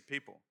increase of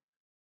people.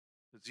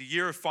 It's a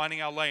year of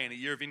finding our lane, a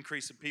year of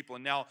increase of people.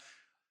 And now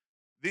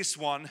this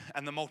one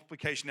and the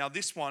multiplication. Now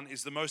this one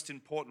is the most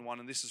important one,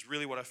 and this is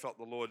really what I felt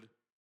the Lord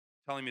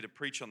telling me to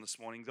preach on this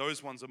morning.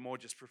 Those ones are more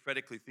just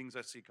prophetically things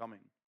I see coming.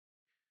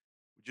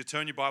 Would you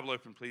turn your Bible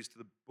open, please, to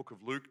the book of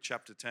Luke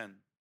chapter 10.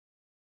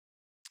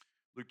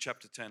 Luke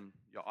chapter 10,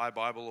 your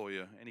iBible or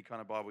your any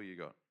kind of Bible you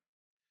got.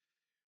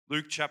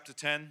 Luke chapter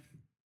 10.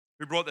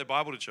 Who brought their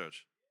Bible to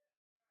church?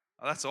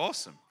 Oh, that's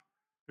awesome.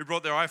 Who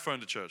brought their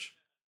iPhone to church?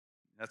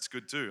 That's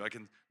good too.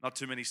 Not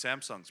too many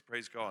Samsungs,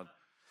 praise God.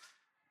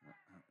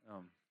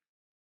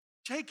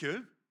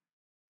 Jacob,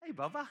 hey,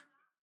 Bubba.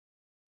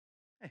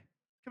 Hey,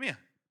 come here.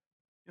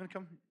 You want to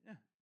come? Yeah.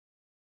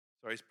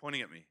 Sorry, he's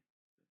pointing at me.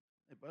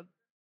 Hey, bud.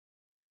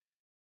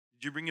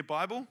 Did you bring your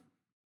Bible?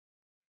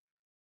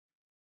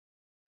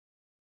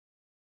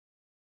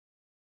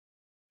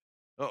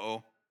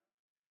 Uh-oh.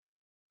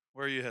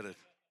 Where are you headed?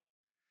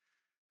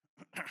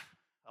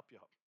 Up you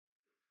up.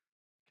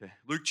 Okay,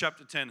 Luke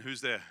chapter 10.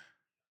 Who's there?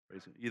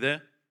 You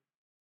there?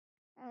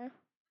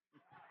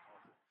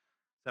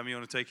 Sammy, you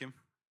want to take him?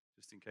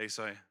 Just in case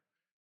I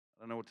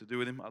don't know what to do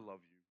with him. I love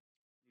you.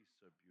 He's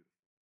so beautiful.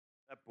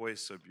 That boy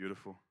is so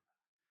beautiful.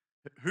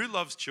 Who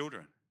loves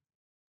children?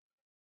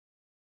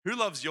 Who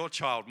loves your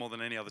child more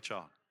than any other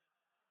child?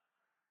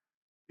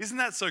 Isn't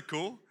that so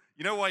cool?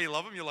 You know why you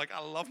love them? You're like,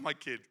 I love my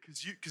kid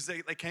because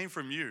they came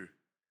from you.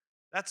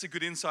 That's a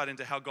good insight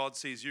into how God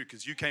sees you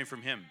because you came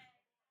from him.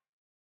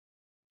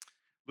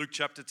 Luke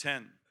chapter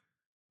 10.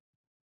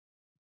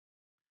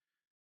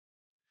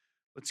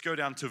 Let's go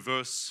down to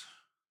verse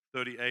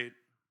 38.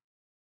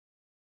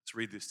 Let's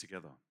read this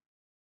together.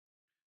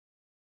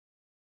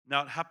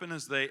 Now it happened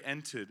as they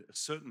entered a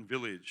certain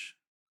village,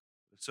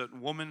 a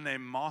certain woman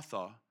named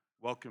Martha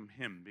welcomed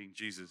him, being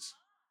Jesus,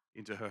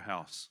 into her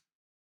house.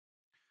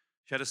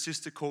 She had a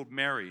sister called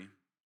Mary,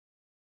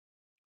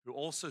 who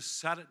also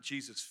sat at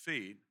Jesus'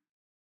 feet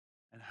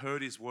and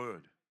heard his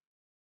word.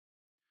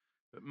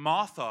 But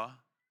Martha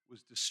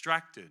was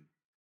distracted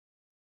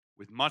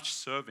with much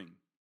serving.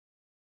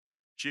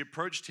 She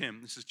approached him,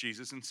 this is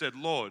Jesus, and said,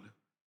 Lord,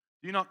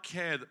 do you not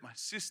care that my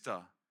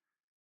sister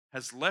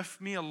has left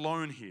me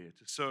alone here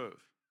to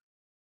serve?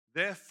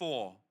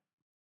 Therefore,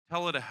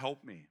 tell her to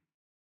help me.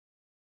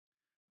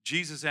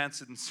 Jesus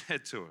answered and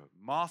said to her,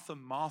 Martha,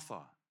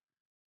 Martha,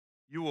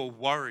 you are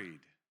worried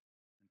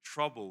and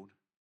troubled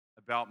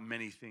about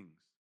many things,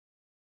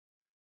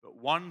 but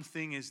one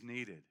thing is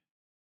needed.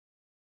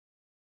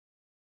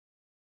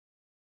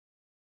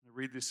 I'll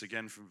read this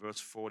again from verse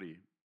 40.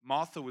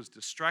 Martha was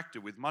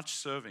distracted with much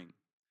serving.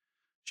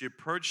 She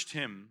approached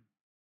him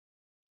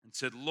and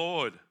said,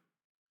 Lord,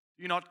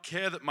 do you not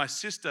care that my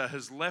sister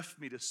has left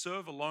me to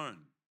serve alone?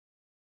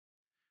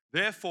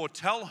 Therefore,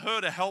 tell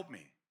her to help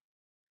me.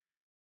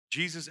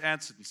 Jesus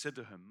answered and said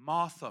to her,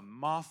 Martha,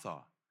 Martha,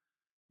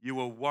 you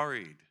are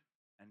worried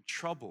and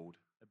troubled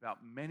about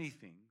many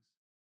things,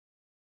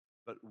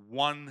 but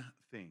one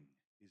thing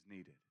is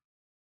needed.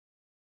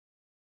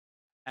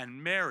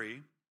 And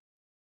Mary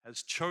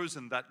has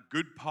chosen that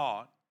good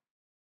part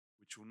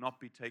which will not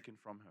be taken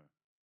from her.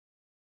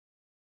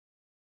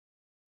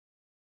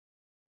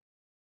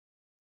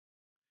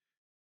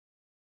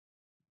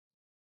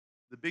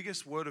 The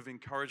biggest word of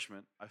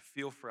encouragement I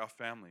feel for our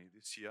family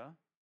this year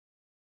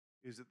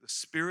is that the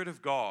Spirit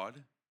of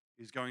God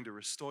is going to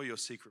restore your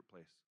secret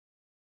place.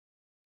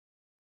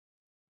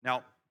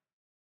 Now,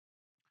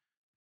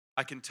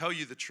 I can tell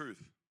you the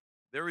truth.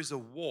 There is a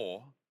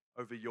war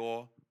over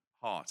your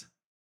heart.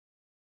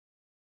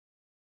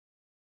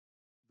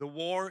 The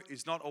war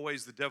is not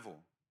always the devil.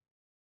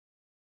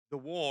 The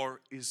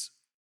war is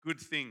good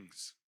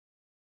things,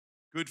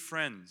 good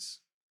friends.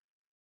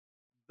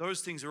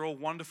 Those things are all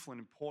wonderful and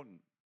important.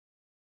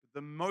 But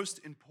the most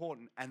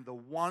important and the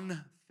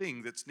one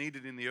thing that's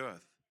needed in the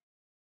earth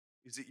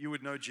is that you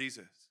would know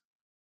Jesus.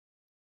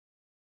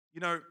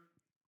 You know,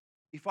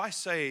 if I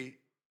say,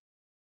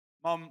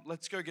 Mom,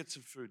 let's go get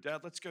some food.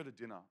 Dad, let's go to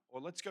dinner. Or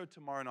let's go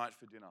tomorrow night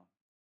for dinner.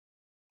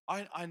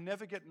 I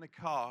never get in the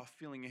car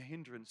feeling a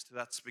hindrance to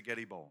that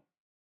spaghetti bowl.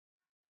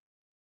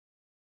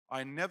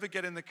 I never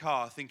get in the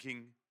car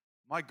thinking,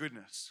 my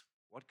goodness,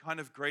 what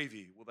kind of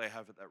gravy will they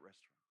have at that restaurant?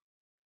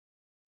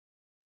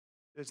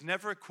 There's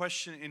never a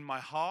question in my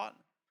heart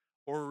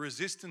or a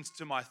resistance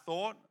to my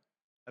thought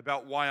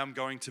about why I'm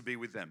going to be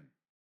with them.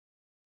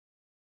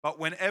 But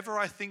whenever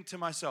I think to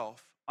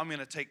myself, I'm going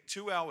to take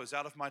 2 hours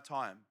out of my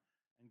time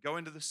and go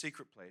into the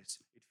secret place,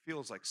 it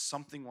feels like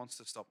something wants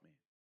to stop me.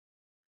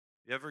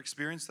 You ever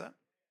experienced that?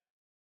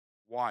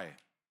 Why?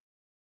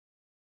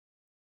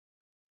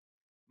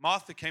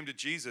 Martha came to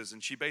Jesus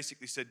and she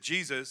basically said,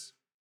 Jesus,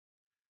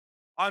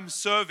 I'm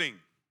serving.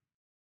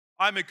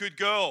 I'm a good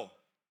girl.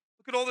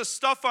 Look at all the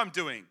stuff I'm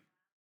doing.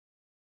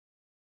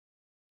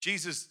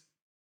 Jesus,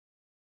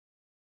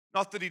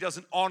 not that he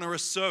doesn't honor a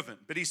servant,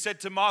 but he said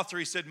to Martha,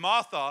 he said,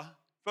 Martha,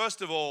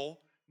 first of all,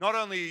 not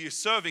only are you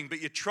serving,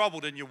 but you're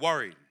troubled and you're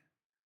worried.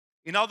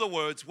 In other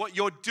words, what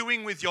you're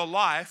doing with your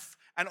life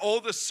and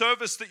all the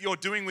service that you're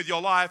doing with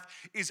your life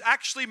is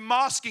actually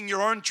masking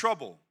your own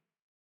trouble.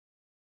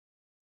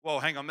 Whoa,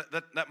 hang on,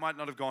 that might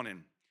not have gone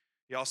in.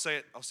 Yeah, I'll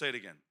say it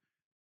again.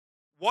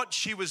 What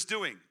she was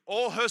doing,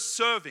 all her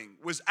serving,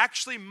 was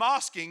actually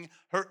masking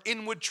her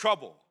inward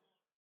trouble.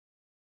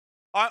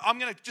 I'm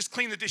going to just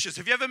clean the dishes.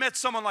 Have you ever met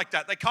someone like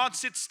that? They can't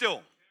sit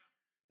still.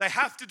 They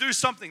have to do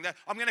something.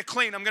 I'm going to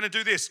clean. I'm going to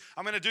do this.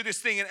 I'm going to do this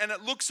thing. And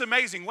it looks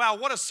amazing. Wow,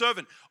 what a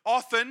servant.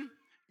 Often,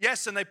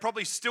 yes, and they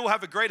probably still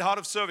have a great heart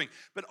of serving.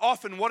 But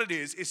often what it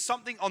is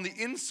something on the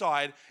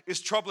inside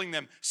is troubling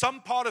them.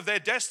 Some part of their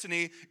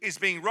destiny is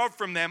being robbed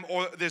from them,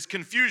 or there's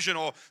confusion,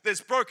 or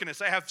there's brokenness.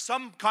 They have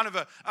some kind of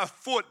a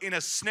foot in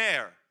a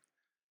snare.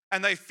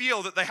 And they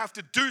feel that they have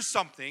to do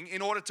something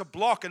in order to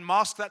block and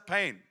mask that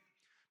pain.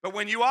 But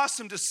when you ask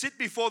them to sit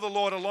before the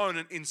Lord alone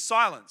and in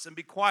silence and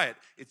be quiet,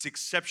 it's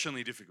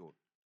exceptionally difficult.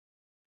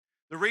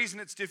 The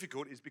reason it's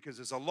difficult is because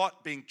there's a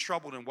lot being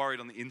troubled and worried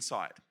on the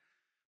inside.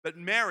 But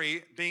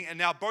Mary, and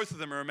now both of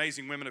them are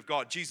amazing women of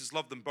God. Jesus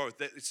loved them both.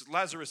 It's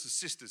Lazarus'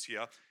 sisters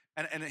here,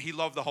 and he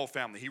loved the whole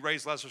family. He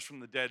raised Lazarus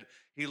from the dead.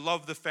 He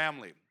loved the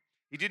family.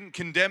 He didn't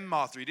condemn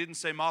Martha. He didn't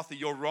say, Martha,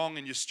 you're wrong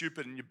and you're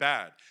stupid and you're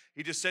bad.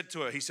 He just said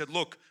to her, he said,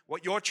 look,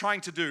 what you're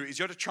trying to do is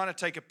you're trying to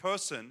take a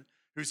person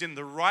who's in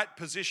the right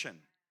position,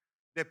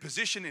 their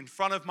position in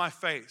front of my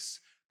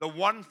face. The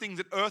one thing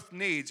that earth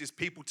needs is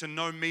people to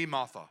know me,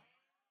 Martha.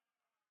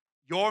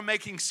 You're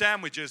making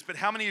sandwiches, but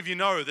how many of you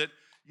know that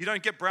you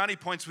don't get brownie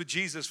points with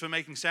Jesus for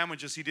making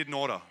sandwiches he didn't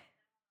order?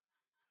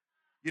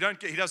 He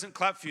doesn't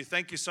clap for you.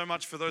 Thank you so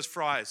much for those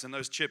fries and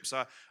those chips.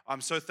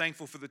 I'm so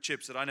thankful for the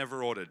chips that I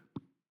never ordered.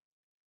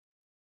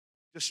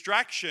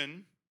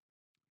 Distraction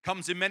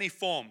comes in many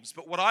forms,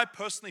 but what I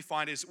personally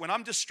find is when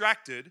I'm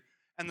distracted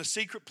and the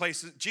secret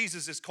place that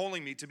Jesus is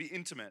calling me to be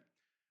intimate,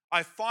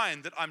 I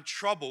find that I'm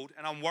troubled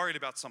and I'm worried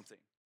about something.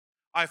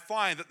 I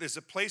find that there's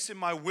a place in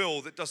my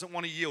will that doesn't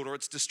want to yield, or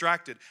it's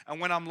distracted.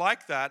 And when I'm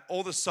like that, all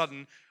of a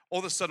sudden,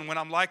 when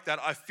I'm like that,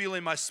 I feel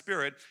in my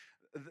spirit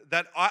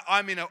that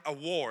I'm in a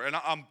war, and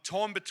I'm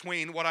torn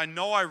between what I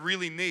know I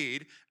really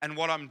need and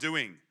what I'm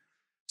doing.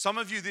 Some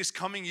of you this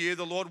coming year,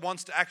 the Lord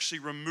wants to actually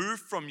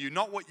remove from you,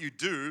 not what you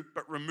do,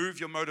 but remove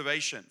your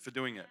motivation for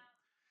doing it.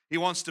 He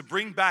wants to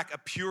bring back a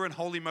pure and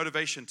holy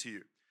motivation to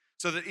you,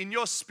 so that in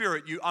your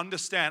spirit you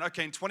understand,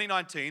 okay, in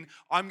 2019,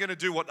 I'm going to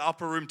do what the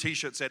Upper Room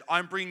t-shirt said.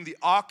 I'm bringing the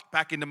ark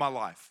back into my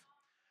life.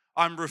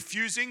 I'm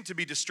refusing to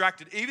be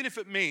distracted, even if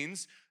it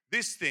means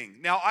this thing.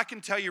 Now, I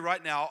can tell you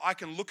right now, I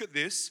can look at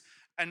this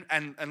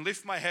and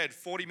lift my head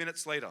 40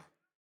 minutes later.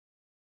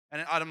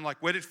 And I'm like,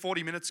 where did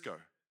 40 minutes go?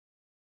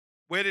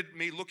 Where did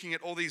me looking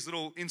at all these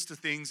little Insta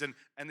things and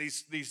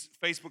these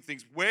Facebook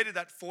things, where did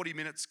that 40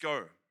 minutes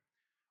go?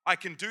 I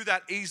can do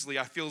that easily.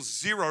 I feel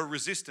zero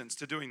resistance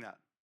to doing that.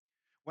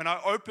 When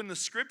I open the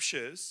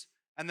scriptures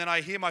and then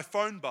I hear my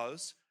phone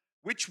buzz,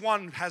 which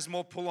one has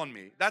more pull on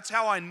me? That's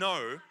how I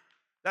know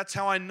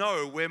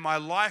where my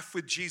life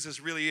with Jesus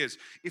really is.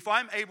 If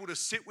I'm able to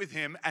sit with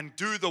him and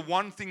do the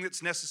one thing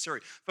that's necessary.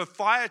 For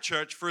Fire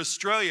Church, for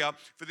Australia,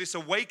 for this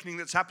awakening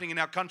that's happening in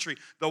our country,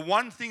 the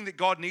one thing that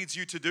God needs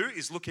you to do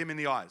is look him in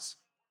the eyes.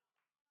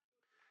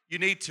 You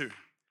need to.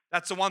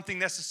 That's the one thing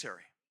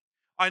necessary.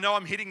 I know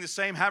I'm hitting the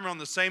same hammer on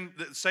the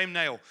same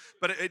nail,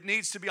 but it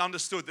needs to be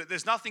understood that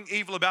there's nothing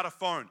evil about a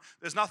phone.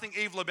 There's nothing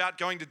evil about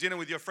going to dinner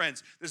with your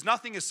friends. There's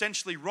nothing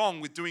essentially wrong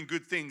with doing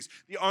good things.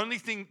 The only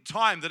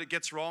time that it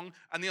gets wrong,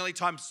 and the only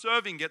time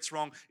serving gets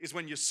wrong, is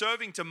when you're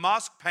serving to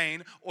mask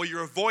pain or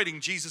you're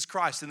avoiding Jesus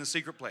Christ in the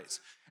secret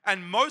place.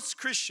 And most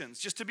Christians,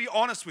 just to be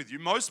honest with you,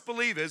 most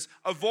believers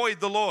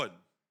avoid the Lord.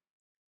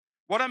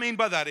 What I mean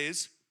by that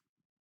is,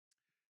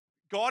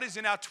 God is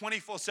in our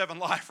 24/7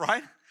 life,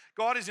 right?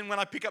 God is in when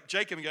I pick up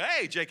Jacob and go,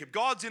 hey, Jacob,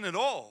 God's in it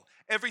all.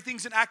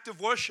 Everything's an act of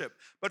worship.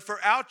 But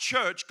for our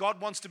church, God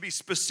wants to be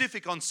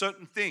specific on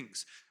certain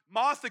things.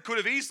 Martha could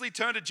have easily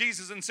turned to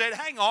Jesus and said,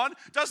 hang on,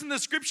 doesn't the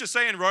scripture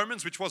say in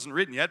Romans, which wasn't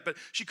written yet, but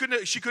she could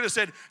have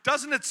said,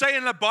 doesn't it say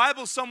in the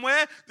Bible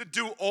somewhere that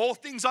do all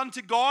things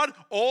unto God?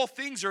 All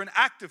things are an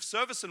act of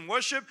service and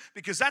worship,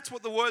 because that's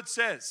what the word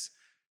says.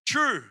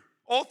 True,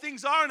 all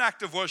things are an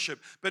act of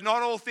worship, but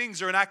not all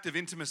things are an act of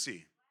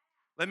intimacy.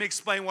 Let me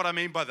explain what I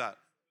mean by that.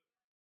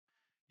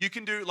 You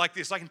can do like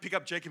this. I can pick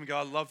up Jacob and go,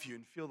 I love you,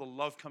 and feel the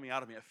love coming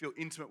out of me. I feel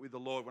intimate with the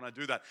Lord when I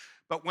do that.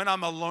 But when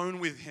I'm alone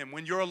with him,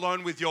 when you're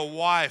alone with your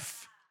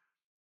wife,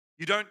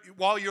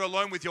 while you're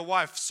alone with your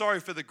wife, sorry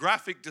for the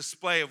graphic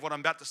display of what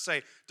I'm about to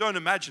say. Don't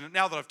imagine it.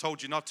 Now that I've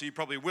told you not to, you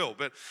probably will.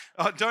 But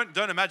don't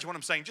imagine what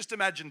I'm saying. Just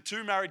imagine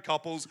two married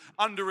couples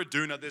under a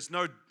doona.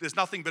 There's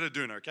nothing but a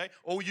doona, okay?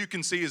 All you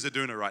can see is a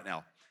doona right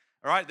now.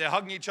 All right? They're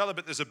hugging each other,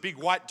 but there's a big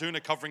white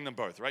doona covering them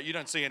both, right? You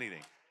don't see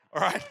anything.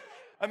 All right?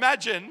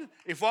 Imagine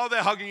if while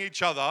they're hugging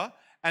each other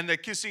and they're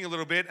kissing a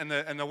little bit, and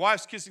the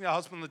wife's kissing her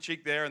husband on the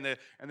cheek there, and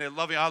they're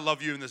loving, I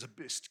love you, and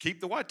keep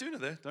the white doona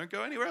there. Don't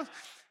go anywhere else.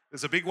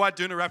 There's a big white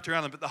doona wrapped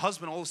around them, but the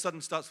husband all of a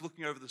sudden starts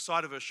looking over the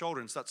side of her shoulder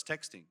and starts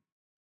texting.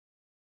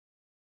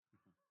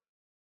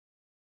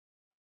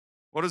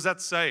 What does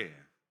that say?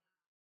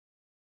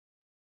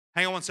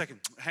 Hang on one second.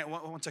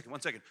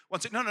 One second.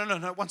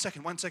 No. One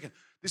second.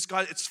 This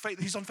guy,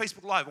 he's on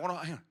Facebook Live.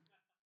 Hang on.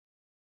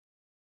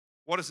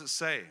 What does it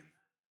say?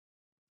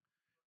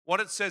 What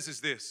it says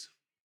is this.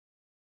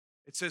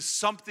 It says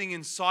something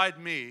inside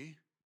me,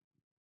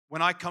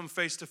 when I come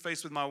face to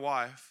face with my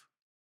wife,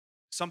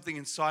 something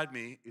inside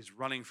me is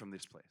running from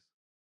this place.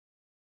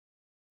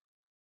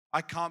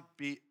 I can't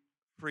be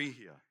free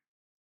here.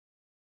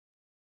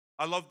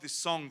 I love this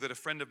song that a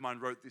friend of mine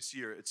wrote this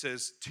year. It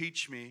says,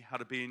 teach me how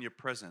to be in your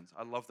presence.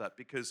 I love that,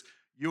 because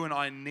you and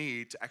I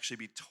need to actually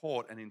be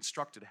taught and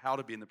instructed how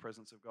to be in the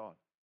presence of God.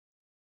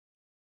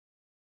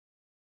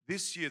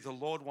 This year, the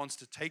Lord wants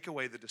to take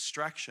away the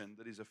distraction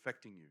that is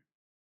affecting you.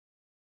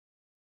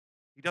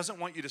 He doesn't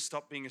want you to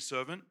stop being a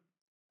servant.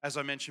 As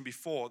I mentioned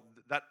before,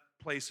 that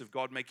place of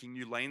God making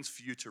new lanes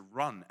for you to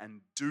run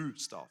and do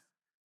stuff,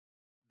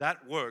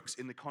 that works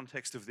in the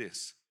context of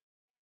this.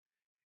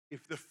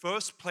 If the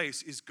first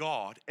place is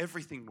God,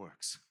 everything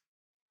works.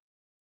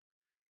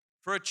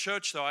 For a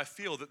church, though, I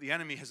feel that the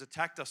enemy has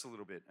attacked us a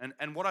little bit.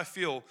 And what I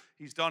feel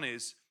he's done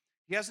is,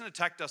 he hasn't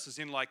attacked us as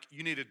in like,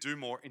 you need to do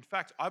more. In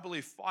fact, I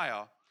believe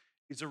Fire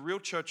is a real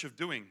church of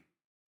doing.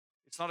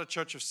 It's not a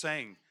church of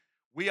saying.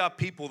 We are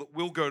people that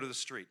will go to the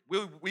street.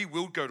 We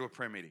will go to a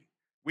prayer meeting.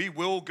 We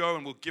will go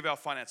and we'll give our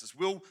finances.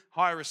 We'll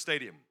hire a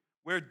stadium.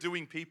 We're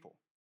doing people.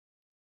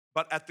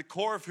 But at the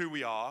core of who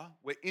we are,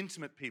 we're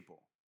intimate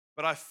people.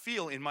 But I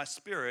feel in my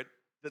spirit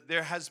that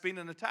there has been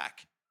an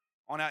attack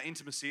on our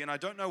intimacy, and I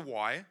don't know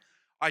why.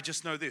 I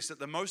just know this, that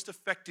the most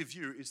effective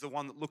view is the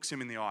one that looks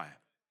him in the eye.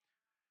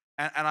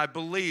 And I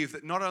believe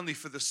that not only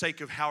for the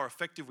sake of how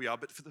effective we are,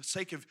 but for the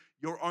sake of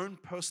your own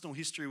personal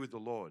history with the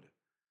Lord,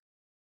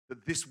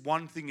 that this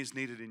one thing is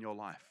needed in your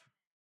life,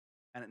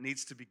 and it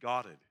needs to be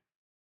guarded.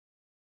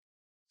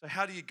 So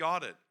how do you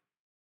guard it?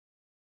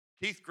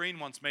 Keith Green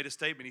once made a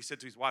statement. He said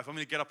to his wife, I'm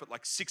going to get up at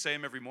like 6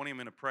 a.m. every morning, I'm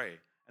going to pray.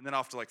 And then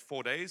after like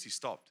 4 days, he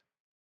stopped.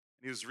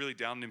 And he was really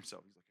down on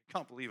himself. He's like, I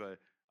can't believe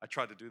I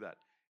tried to do that.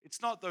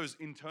 It's not those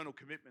internal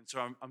commitments, or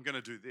I'm going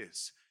to do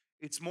this.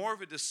 It's more of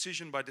a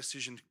decision by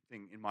decision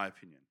thing, in my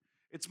opinion.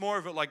 It's more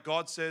of it like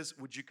God says,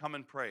 would you come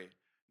and pray?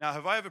 Now,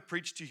 have I ever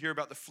preached to you here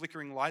about the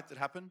flickering light that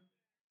happened?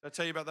 Did I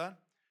tell you about that?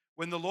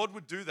 When the Lord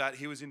would do that,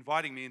 he was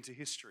inviting me into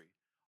history.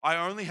 I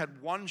only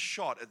had one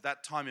shot at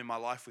that time in my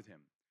life with him.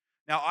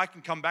 Now, I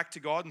can come back to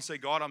God and say,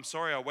 God, I'm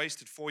sorry I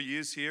wasted 4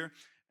 years here,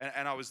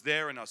 and I was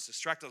there and I was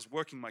distracted. I was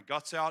working my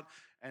guts out,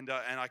 and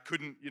I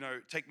couldn't,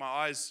 take my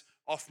eyes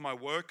off my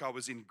work. I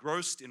was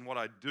engrossed in what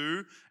I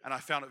do, and I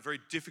found it very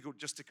difficult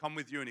just to come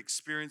with you and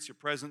experience your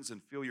presence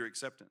and feel your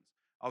acceptance.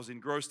 I was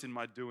engrossed in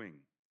my doing.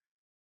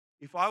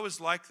 If I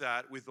was like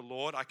that with the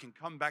Lord, I can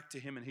come back to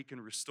him and he can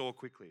restore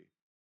quickly.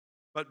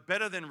 But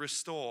better than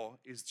restore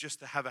is just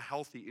to have a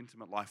healthy,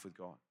 intimate life with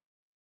God.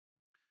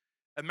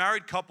 A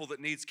married couple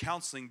that needs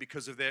counseling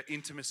because of their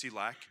intimacy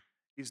lack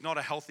is not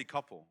a healthy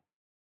couple.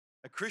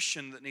 A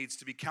Christian that needs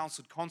to be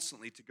counseled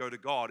constantly to go to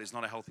God is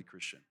not a healthy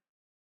Christian.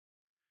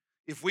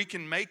 If we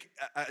can make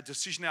a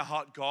decision in our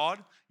heart,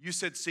 God, you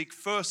said seek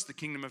first the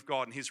kingdom of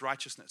God and his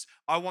righteousness.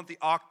 I want the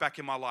ark back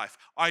in my life.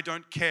 I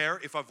don't care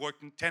if I've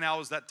worked 10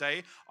 hours that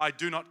day. I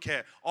do not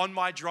care. On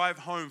my drive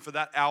home for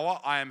that hour,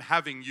 I am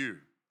having you.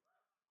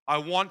 I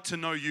want to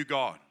know you,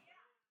 God.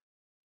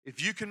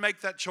 If you can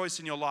make that choice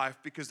in your life,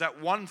 because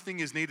that one thing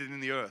is needed in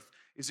the earth,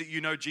 is that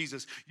you know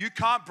Jesus. You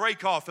can't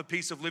break off a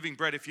piece of living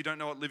bread if you don't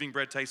know what living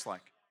bread tastes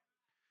like.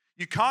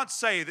 You can't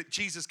say that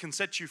Jesus can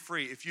set you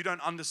free if you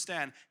don't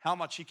understand how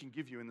much he can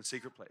give you in the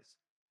secret place.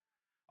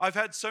 I've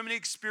had so many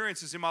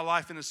experiences in my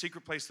life in the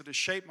secret place that has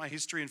shaped my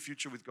history and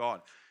future with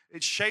God.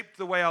 It shaped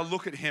the way I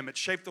look at him. It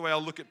shaped the way I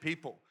look at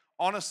people.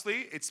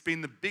 Honestly, it's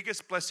been the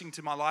biggest blessing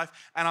to my life.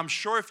 And I'm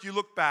sure if you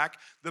look back,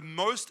 the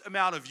most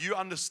amount of you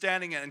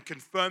understanding and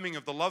confirming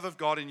of the love of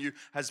God in you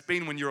has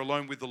been when you're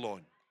alone with the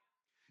Lord.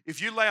 If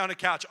you lay on a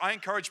couch, I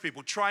encourage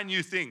people, try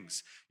new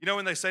things. You know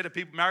when they say to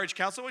people, marriage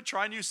counselor, well,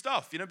 try new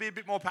stuff, be a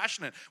bit more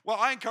passionate. Well,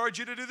 I encourage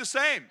you to do the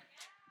same.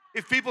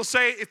 If people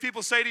say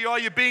to you, oh,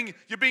 you're being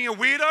a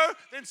weirdo,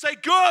 then say,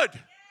 good.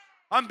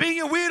 I'm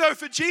being a weirdo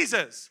for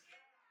Jesus.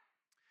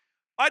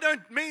 I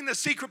don't mean the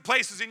secret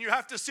places and you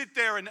have to sit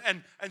there and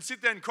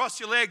sit there and cross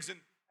your legs and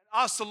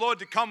ask the Lord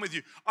to come with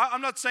you.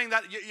 I'm not saying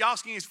that you're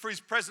asking for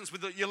his presence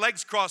with your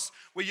legs crossed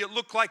where you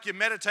look like you're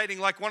meditating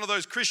like one of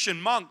those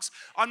Christian monks.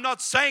 I'm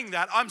not saying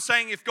that. I'm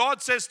saying if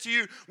God says to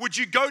you, would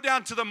you go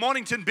down to the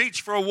Mornington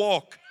beach for a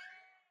walk?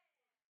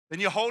 Then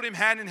you hold him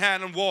hand in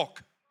hand and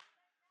walk.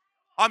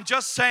 I'm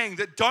just saying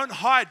that don't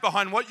hide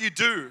behind what you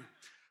do.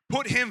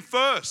 Put him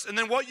first, and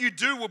then what you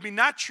do will be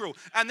natural.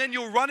 And then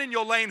you'll run in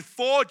your lane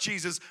for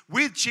Jesus,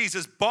 with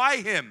Jesus, by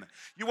him.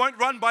 You won't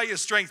run by your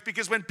strength,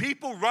 because when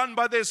people run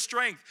by their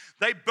strength,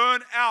 they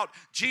burn out.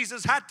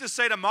 Jesus had to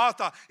say to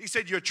Martha, he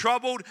said, you're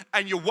troubled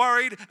and you're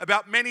worried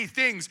about many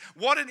things.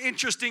 What an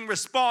interesting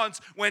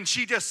response when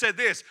she just said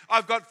this,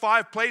 I've got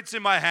 5 plates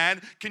in my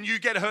hand. Can you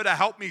get her to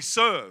help me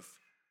serve?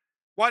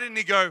 Why didn't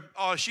he go,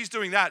 oh, she's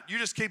doing that. You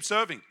just keep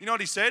serving. You know what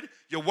he said?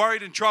 You're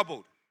worried and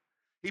troubled.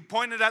 He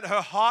pointed at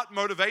her heart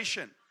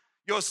motivation.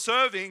 You're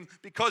serving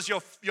because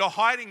you're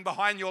hiding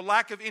behind your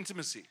lack of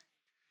intimacy.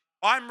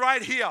 I'm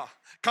right here.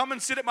 Come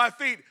and sit at my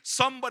feet.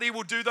 Somebody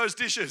will do those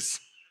dishes.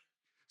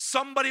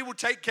 Somebody will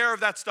take care of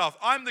that stuff.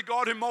 I'm the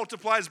God who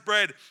multiplies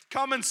bread.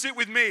 Come and sit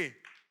with me.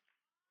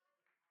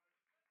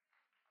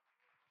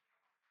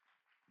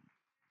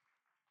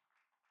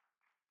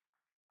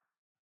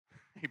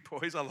 Hey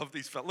boys, I love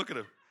these fellas. Look at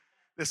them.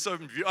 They're so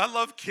beautiful. I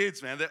love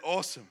kids, man. They're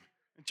awesome.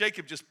 And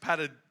Jacob just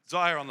patted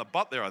Zaya on the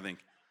butt there, I think.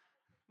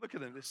 Look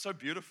at them. They're so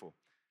beautiful.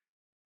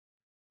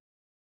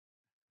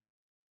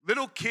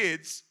 Little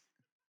kids,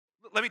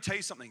 let me tell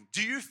you something.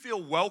 Do you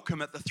feel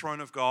welcome at the throne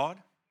of God?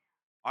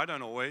 I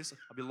don't always.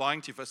 I'd be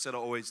lying to you if I said I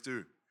always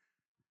do.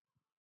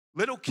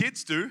 Little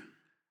kids do.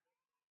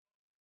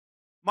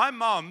 My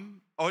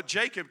mum, or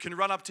Jacob, can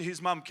run up to his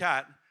mum,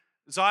 Kat.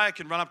 Zaya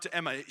can run up to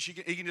Emma. He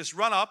can just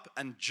run up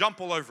and jump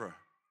all over her.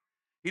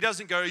 He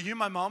doesn't go, are you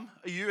my mum?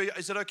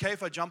 Is it okay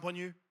if I jump on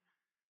you?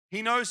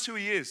 He knows who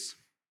he is.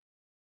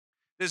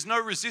 There's no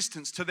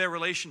resistance to their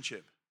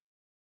relationship.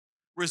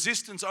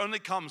 Resistance only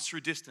comes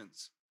through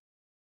distance.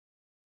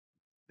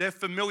 They're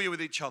familiar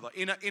with each other.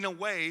 In a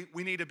way,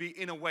 we need to be,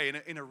 in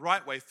a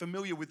right way,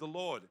 familiar with the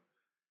Lord.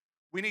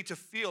 We need to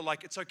feel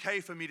like it's okay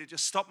for me to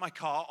just stop my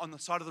car on the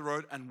side of the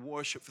road and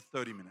worship for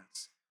 30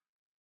 minutes.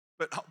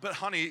 But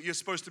honey, you're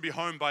supposed to be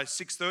home by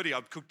 6:30.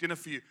 I've cooked dinner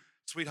for you.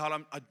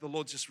 Sweetheart, the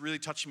Lord's just really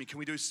touching me. Can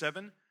we do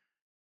 7?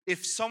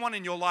 If someone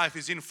in your life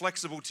is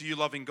inflexible to you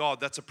loving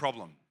God, that's a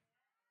problem.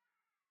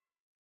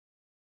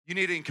 You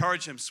need to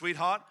encourage them.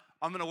 Sweetheart,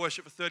 I'm going to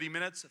worship for 30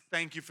 minutes.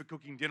 Thank you for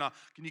cooking dinner.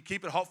 Can you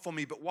keep it hot for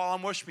me? But while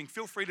I'm worshiping,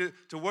 feel free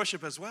to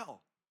worship as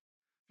well.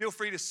 Feel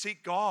free to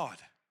seek God.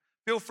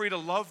 Feel free to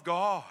love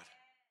God.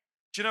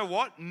 Do you know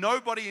what?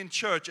 Nobody in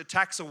church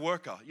attacks a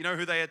worker. You know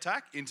who they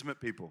attack? Intimate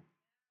people.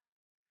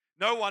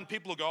 No one,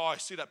 people will go, oh, I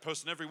see that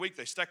person every week.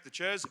 They stack the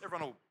chairs.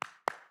 Everyone will,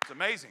 it's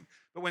amazing.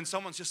 But when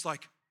someone's just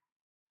like,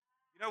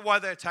 you know why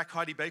they attack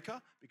Heidi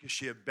Baker? Because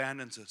she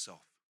abandons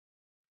herself.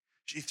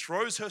 She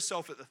throws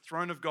herself at the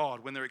throne of God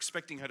when they're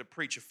expecting her to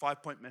preach a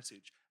 5-point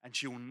message, and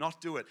she will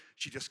not do it.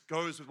 She just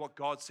goes with what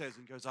God says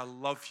and goes, I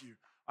love you.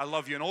 I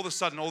love you. And all of a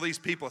sudden, all these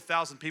people,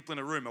 1,000 people in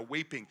a room are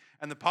weeping,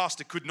 and the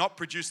pastor could not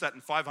produce that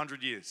in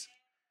 500 years.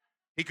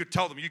 He could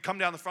tell them, you come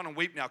down the front and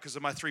weep now because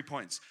of my 3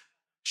 points.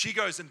 She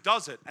goes and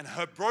does it, and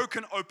her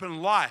broken,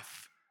 open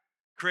life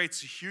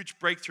creates a huge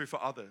breakthrough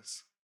for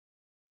others.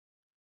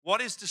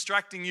 What is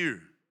distracting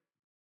you?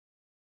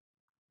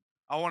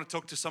 I want to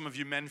talk to some of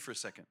you men for a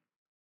second.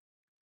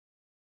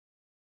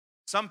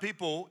 Some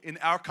people in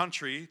our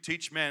country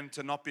teach men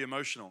to not be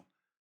emotional.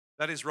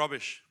 That is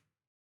rubbish.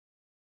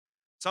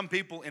 Some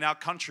people in our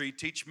country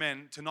teach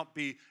men to not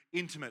be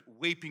intimate,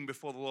 weeping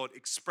before the Lord,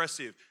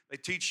 expressive. They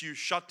teach you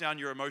shut down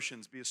your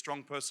emotions, be a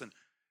strong person.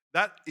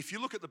 That, if you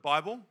look at the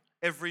Bible,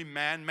 every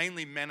man,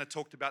 mainly men are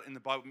talked about in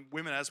the Bible,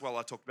 women as well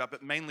are talked about,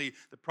 but mainly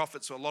the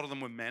prophets, so a lot of them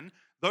were men.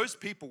 Those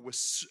people were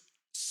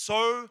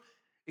so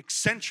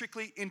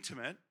eccentrically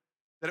intimate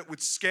that it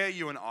would scare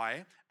you and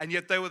I, and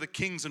yet they were the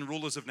kings and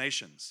rulers of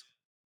nations.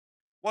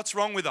 What's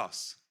wrong with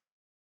us?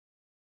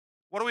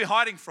 What are we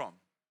hiding from?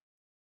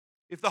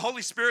 If the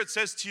Holy Spirit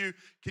says to you,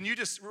 can you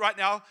just, right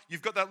now,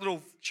 you've got that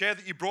little chair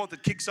that you brought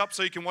that kicks up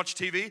so you can watch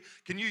TV.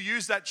 Can you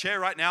use that chair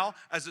right now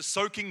as a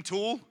soaking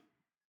tool?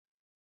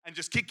 and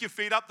just kick your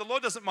feet up. The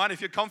Lord doesn't mind if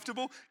you're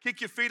comfortable.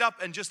 Kick your feet up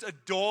and just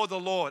adore the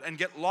Lord and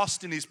get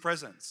lost in His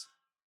presence.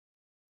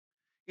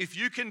 If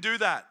you can do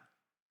that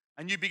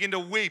and you begin to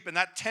weep and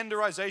that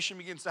tenderization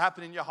begins to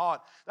happen in your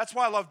heart. That's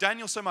why I love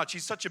Daniel so much.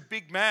 He's such a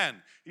big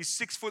man. He's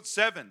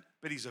 6'7",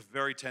 but he's a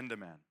very tender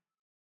man.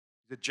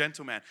 He's a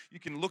gentle man. You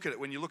can look at it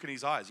when you look in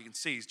his eyes. You can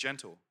see he's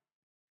gentle.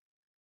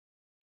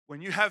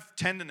 When you have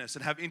tenderness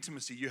and have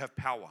intimacy, you have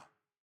power.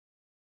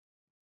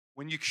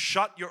 When you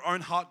shut your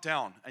own heart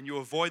down and you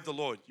avoid the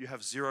Lord, you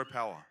have zero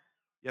power.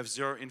 You have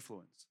zero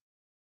influence.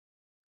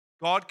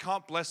 God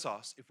can't bless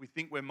us if we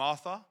think we're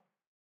Martha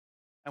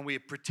and we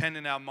pretend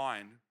in our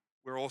mind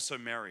we're also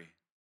Mary.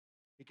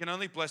 He can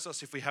only bless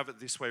us if we have it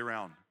this way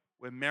around.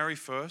 We're Mary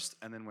first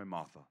and then we're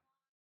Martha.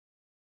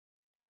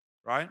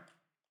 Right?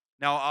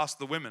 Now I'll ask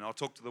the women. I'll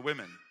talk to the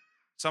women.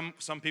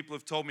 Some people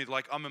have told me,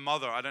 like, I'm a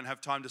mother. I don't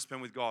have time to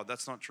spend with God.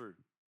 That's not true.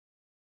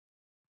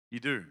 You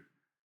do.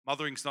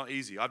 Mothering's not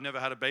easy. I've never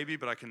had a baby,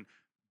 but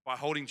by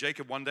holding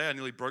Jacob one day, I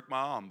nearly broke my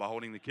arm by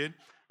holding the kid.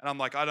 And I'm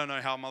like, I don't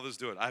know how mothers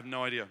do it. I have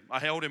no idea. I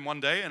held him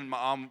one day and my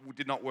arm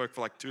did not work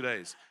for like 2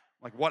 days.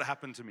 Like, what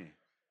happened to me?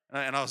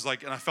 And I was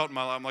like, and I felt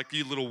I'm like,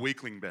 you little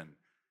weakling, Ben.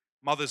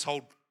 Mothers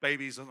hold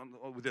babies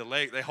with their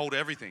leg. They hold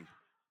everything.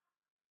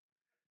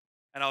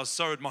 And I was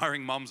so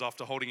admiring mums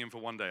after holding him for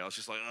one day. I was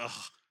just like, ugh.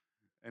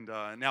 And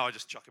now I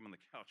just chuck him on the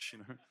couch,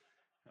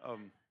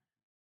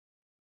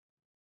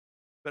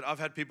 But I've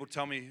had people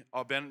tell me,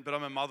 oh, Ben, but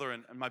I'm a mother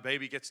and my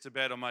baby gets to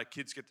bed or my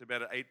kids get to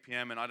bed at 8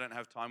 p.m. and I don't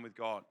have time with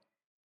God.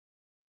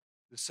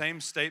 The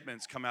same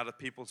statements come out of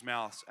people's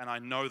mouths, and I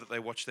know that they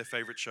watch their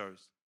favorite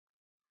shows.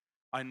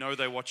 I know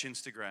they watch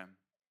Instagram.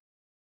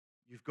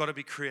 You've got to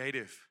be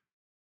creative.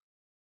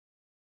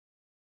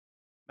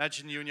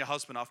 Imagine you and your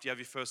husband, after you have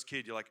your first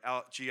kid, you're like,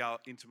 our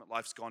intimate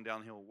life's gone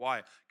downhill.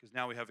 Why? Because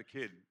now we have a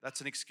kid. That's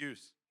an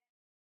excuse.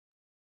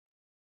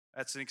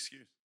 That's an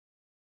excuse.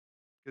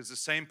 Because the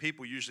same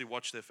people usually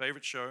watch their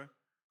favorite show.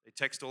 They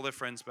text all their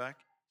friends back.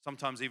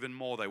 Sometimes even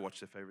more, they watch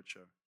their favorite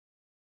show.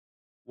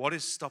 What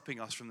is stopping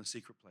us from the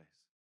secret place?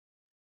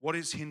 What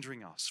is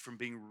hindering us from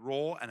being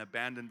raw and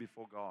abandoned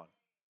before God?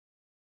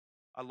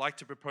 I'd like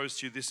to propose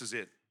to you, this is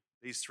it.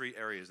 These 3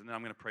 areas, and then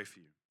I'm going to pray for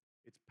you.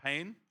 It's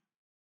pain,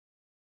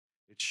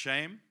 it's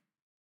shame,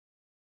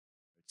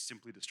 it's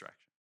simply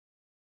distraction.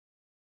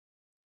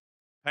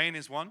 Pain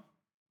is one.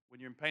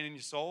 When you're in pain in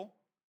your soul,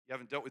 you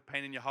haven't dealt with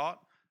pain in your heart,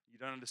 you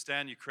don't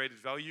understand you created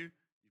value,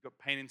 you've got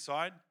pain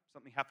inside.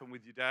 Something happened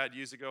with your dad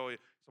years ago, or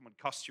someone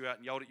cussed you out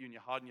and yelled at you and you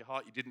hardened your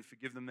heart, you didn't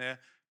forgive them there.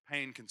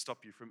 Pain can stop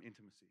you from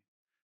intimacy.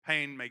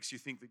 Pain makes you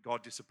think that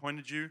God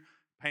disappointed you.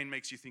 Pain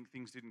makes you think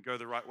things didn't go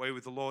the right way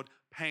with the Lord.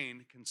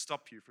 Pain can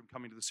stop you from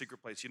coming to the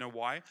secret place. You know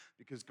why?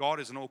 Because God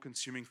is an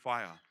all-consuming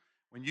fire.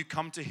 When you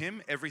come to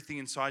Him, everything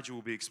inside you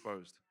will be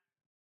exposed.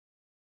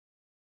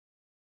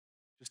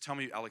 Just tell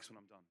me, Alex, when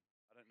I'm done.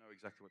 I don't know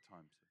exactly what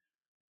time.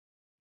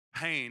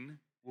 Pain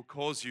will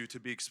cause you to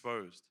be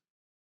exposed.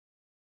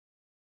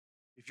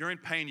 If you're in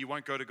pain, you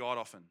won't go to God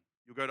often.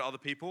 You'll go to other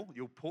people.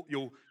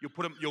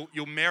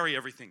 You'll marry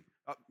everything,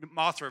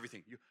 Martha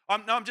everything.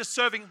 I'm just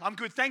serving. I'm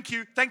good. Thank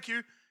you.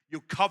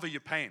 You'll cover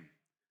your pain.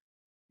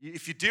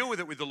 If you deal with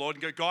it with the Lord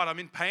and go, God, I'm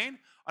in pain.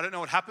 I don't know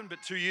what happened, but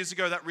 2 years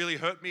ago that really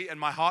hurt me and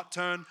my heart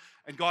turned.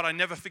 And God, I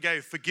never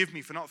forgave. Forgive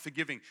me for not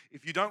forgiving.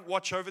 If you don't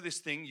watch over this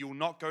thing, you will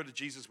not go to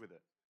Jesus with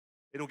it.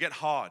 It'll get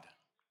hard.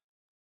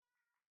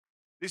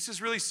 This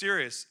is really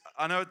serious.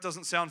 I know it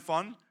doesn't sound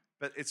fun,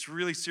 but it's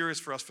really serious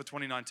for us for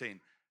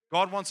 2019.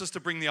 God wants us to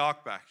bring the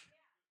ark back.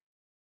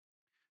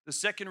 The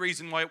second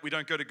reason why we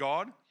don't go to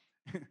God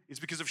is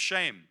because of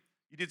shame.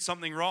 You did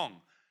something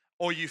wrong.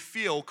 Or you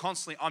feel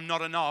constantly, I'm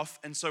not enough.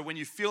 And so when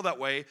you feel that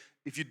way,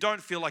 if you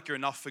don't feel like you're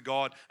enough for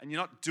God and you're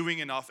not doing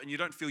enough and you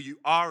don't feel you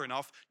are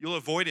enough, you'll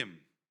avoid Him.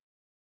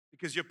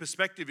 Because your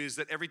perspective is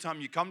that every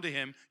time you come to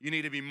Him, you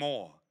need to be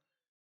more.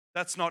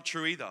 That's not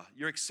true either.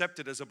 You're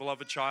accepted as a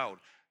beloved child.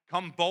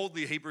 Come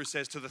boldly, Hebrews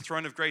says, to the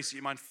throne of grace that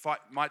you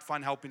might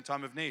find help in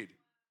time of need.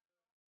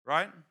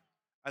 Right?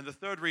 And the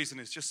third reason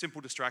is just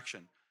simple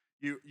distraction.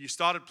 You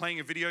started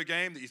playing a video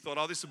game that you thought,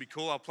 oh, this will be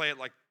cool. I'll play it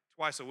like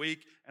twice a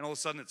week, and all of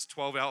a sudden it's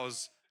 12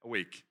 hours a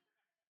week.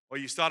 Or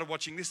you started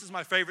watching, this is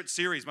my favorite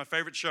series, my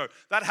favorite show.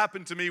 That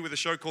happened to me with a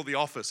show called The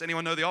Office.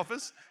 Anyone know The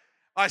Office?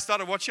 I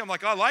started watching, I'm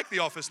like, I like The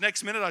Office.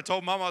 Next minute I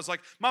told Mom, I was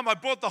like, Mom, I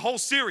bought the whole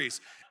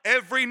series.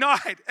 Every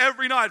night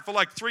for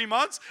like 3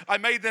 months, I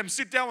made them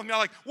sit down with me. I'm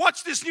like,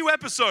 watch this new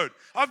episode.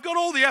 I've got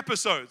all the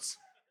episodes.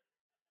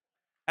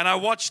 And I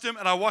watched them,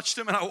 and I watched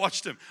them, and I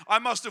watched them. I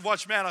must have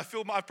watched, man, I've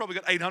probably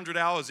got 800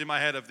 hours in my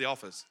head of The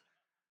Office.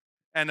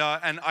 And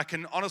I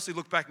can honestly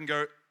look back and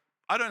go,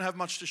 I don't have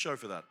much to show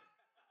for that.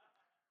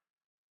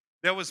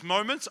 There was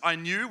moments I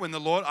knew when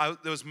there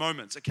was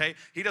moments, okay?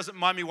 He doesn't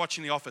mind me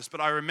watching The Office,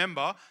 but I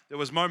remember there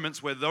was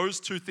moments where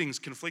those two things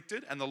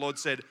conflicted and the Lord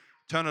said,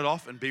 turn it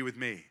off and be with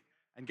me.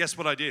 And guess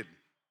what I did?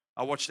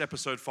 I watched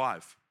episode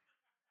 5.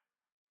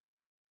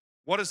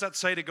 What does that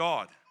say to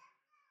God?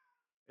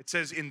 It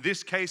says, in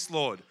this case,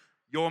 Lord,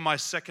 you're my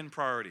second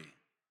priority.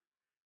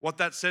 What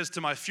that says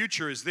to my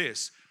future is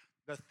this.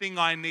 the thing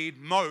I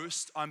need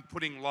most, I'm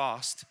putting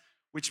last,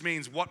 which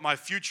means what my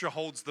future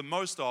holds the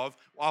most of,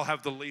 I'll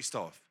have the least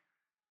of.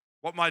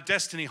 What my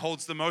destiny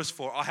holds the most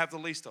for, I'll have the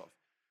least of.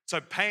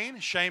 So pain,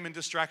 shame, and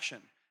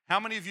distraction. How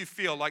many of you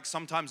feel like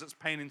sometimes it's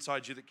pain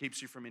inside you that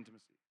keeps you from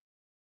intimacy?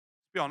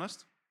 Be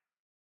honest.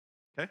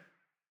 Okay?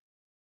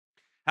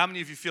 How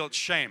many of you feel it's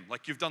shame,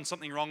 like you've done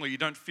something wrong or you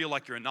don't feel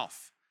like you're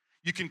enough?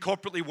 You can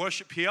corporately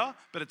worship here,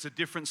 but it's a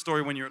different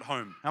story when you're at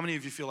home. How many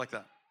of you feel like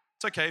that?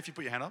 It's okay if you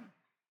put your hand up.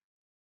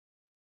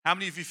 How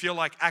many of you feel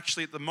like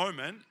actually at the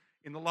moment,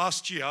 in the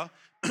last year,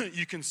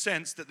 you can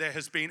sense that there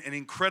has been an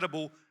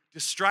incredible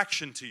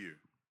distraction to you?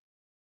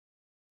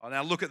 Oh,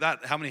 now look at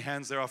that, how many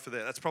hands there are for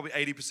there. That's probably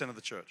 80% of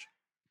the church.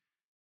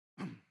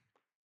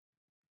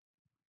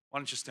 Why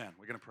don't you stand?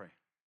 We're going to pray.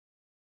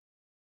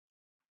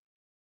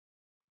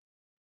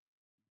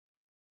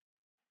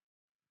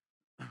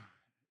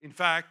 In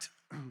fact,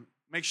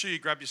 make sure you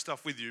grab your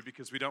stuff with you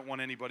because we don't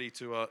want anybody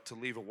to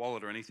leave a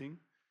wallet or anything.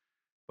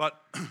 But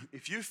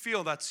if you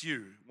feel that's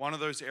you, one of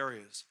those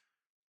areas,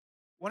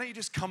 why don't you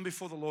just come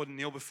before the Lord and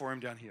kneel before Him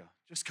down here?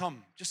 Just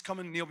come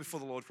and kneel before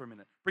the Lord for a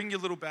minute. Bring your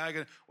little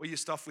bag or your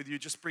stuff with you.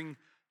 Just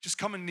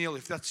come and kneel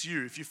if that's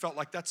you. If you felt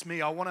like that's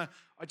me, I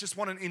just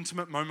want an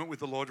intimate moment with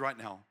the Lord right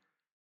now.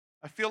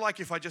 I feel like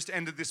if I just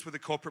ended this with a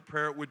corporate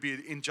prayer, it would be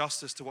an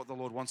injustice to what the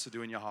Lord wants to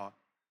do in your heart.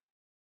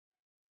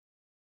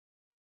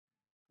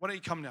 Why don't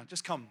you come now?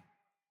 Just come.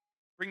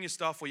 Bring your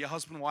stuff, or your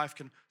husband, wife,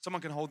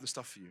 someone can hold the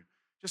stuff for you.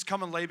 Just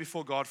come and lay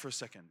before God for a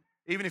second.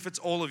 Even if it's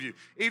all of you.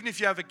 Even if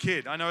you have a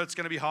kid. I know it's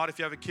going to be hard if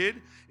you have a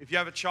kid. If you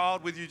have a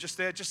child with you just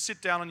there, just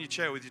sit down on your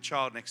chair with your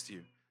child next to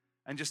you.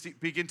 And just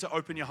begin to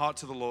open your heart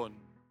to the Lord.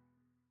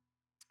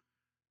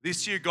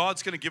 This year,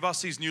 God's going to give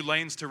us these new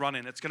lanes to run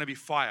in. It's going to be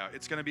fire.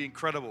 It's going to be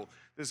incredible.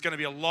 There's going to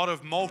be a lot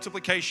of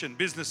multiplication,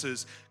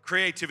 businesses,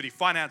 creativity,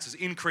 finances,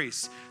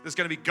 increase. There's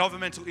going to be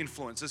governmental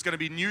influence. There's going to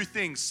be new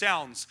things,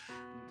 sounds.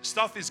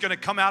 Stuff is going to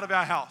come out of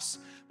our house.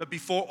 But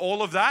before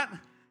all of that,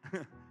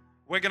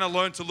 we're going to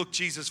learn to look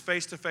Jesus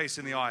face to face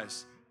in the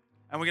eyes.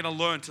 And we're going to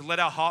learn to let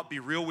our heart be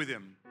real with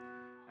Him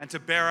and to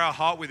bear our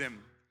heart with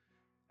Him.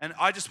 And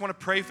I just want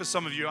to pray for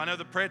some of you. I know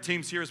the prayer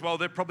team's here as well.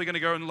 They're probably going to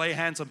go and lay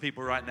hands on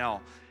people right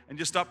now. And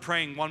just start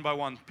praying one by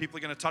one. People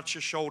are going to touch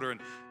your shoulder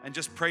and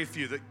just pray for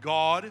you that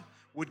God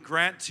would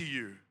grant to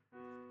you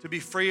to be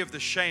free of the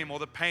shame or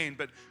the pain.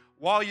 But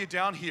while you're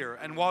down here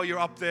and while you're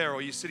up there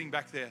or you're sitting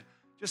back there,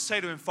 just say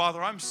to Him,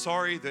 Father, I'm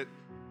sorry that,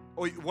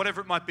 or whatever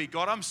it might be,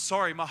 God, I'm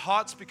sorry. My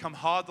heart's become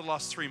hard the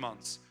last 3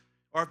 months,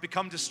 or I've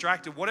become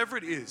distracted. Whatever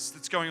it is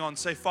that's going on,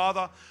 say,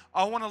 Father,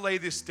 I want to lay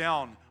this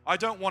down. I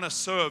don't want to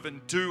serve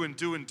and do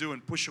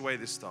and push away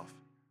this stuff.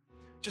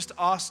 Just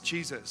ask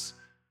Jesus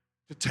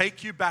to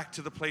take you back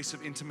to the place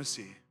of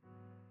intimacy.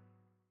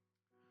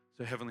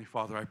 So Heavenly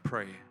Father, I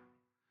pray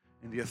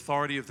in the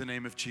authority of the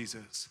name of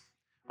Jesus,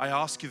 I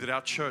ask you that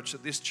our church,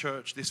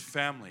 this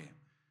family,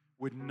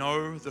 would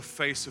know the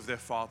face of their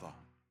Father.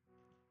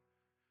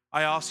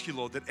 I ask you,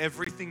 Lord, that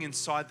everything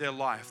inside their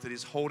life that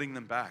is holding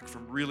them back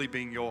from really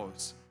being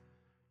yours,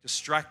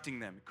 distracting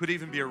them, it could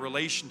even be a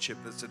relationship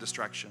that's a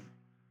distraction.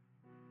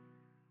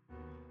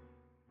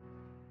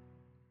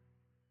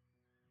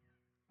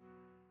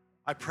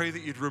 I pray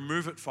that you'd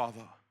remove it,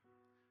 Father.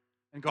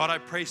 And God, I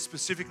pray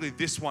specifically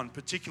this one,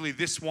 particularly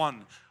this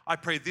one. I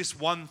pray this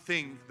one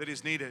thing that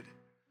is needed.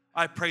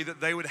 I pray that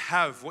they would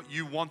have what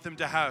you want them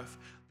to have.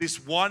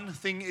 This one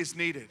thing is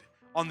needed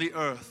on the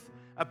earth.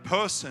 A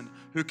person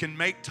who can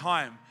make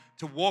time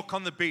to walk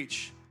on the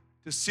beach,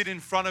 to sit in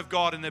front of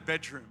God in their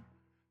bedroom,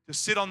 to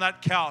sit on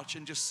that couch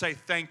and just say,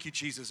 thank you,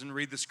 Jesus, and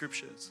read the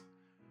scriptures.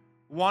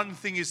 One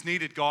thing is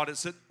needed, God,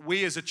 is that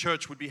we as a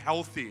church would be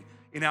healthy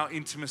in our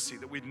intimacy,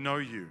 that we'd know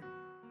you.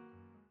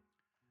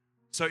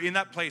 So in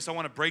that place, I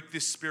want to break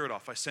this spirit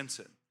off. I sense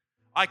it.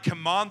 I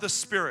command the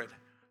spirit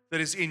that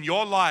is in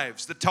your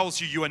lives that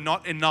tells you you are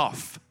not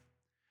enough.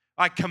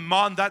 I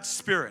command that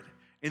spirit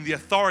in the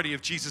authority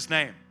of Jesus'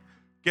 name.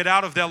 Get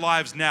out of their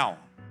lives now.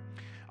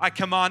 I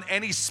command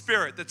any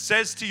spirit that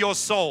says to your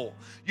soul,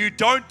 you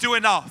don't do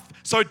enough,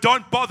 so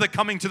don't bother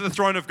coming to the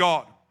throne of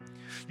God.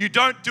 You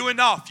don't do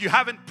enough. You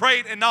haven't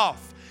prayed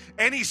enough.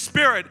 Any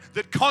spirit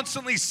that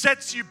constantly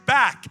sets you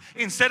back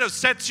instead of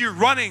sets you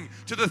running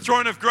to the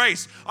throne of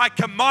grace, I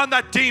command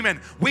that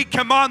demon. We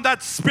command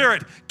that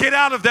spirit. Get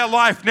out of their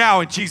life now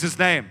in Jesus'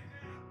 name.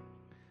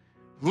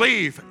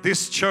 Leave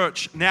this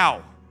church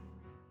now.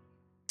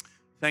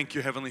 Thank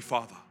you, Heavenly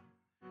Father.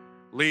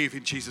 Leave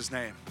in Jesus'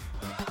 name.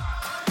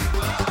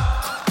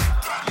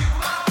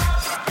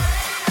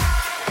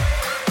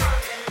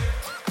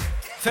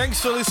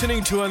 Thanks for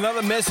listening to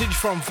another message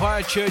from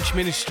Fire Church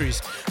Ministries.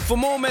 For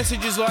more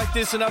messages like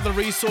this and other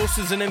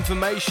resources and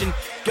information,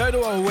 go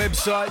to our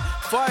website,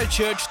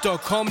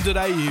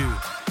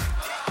 firechurch.com.au.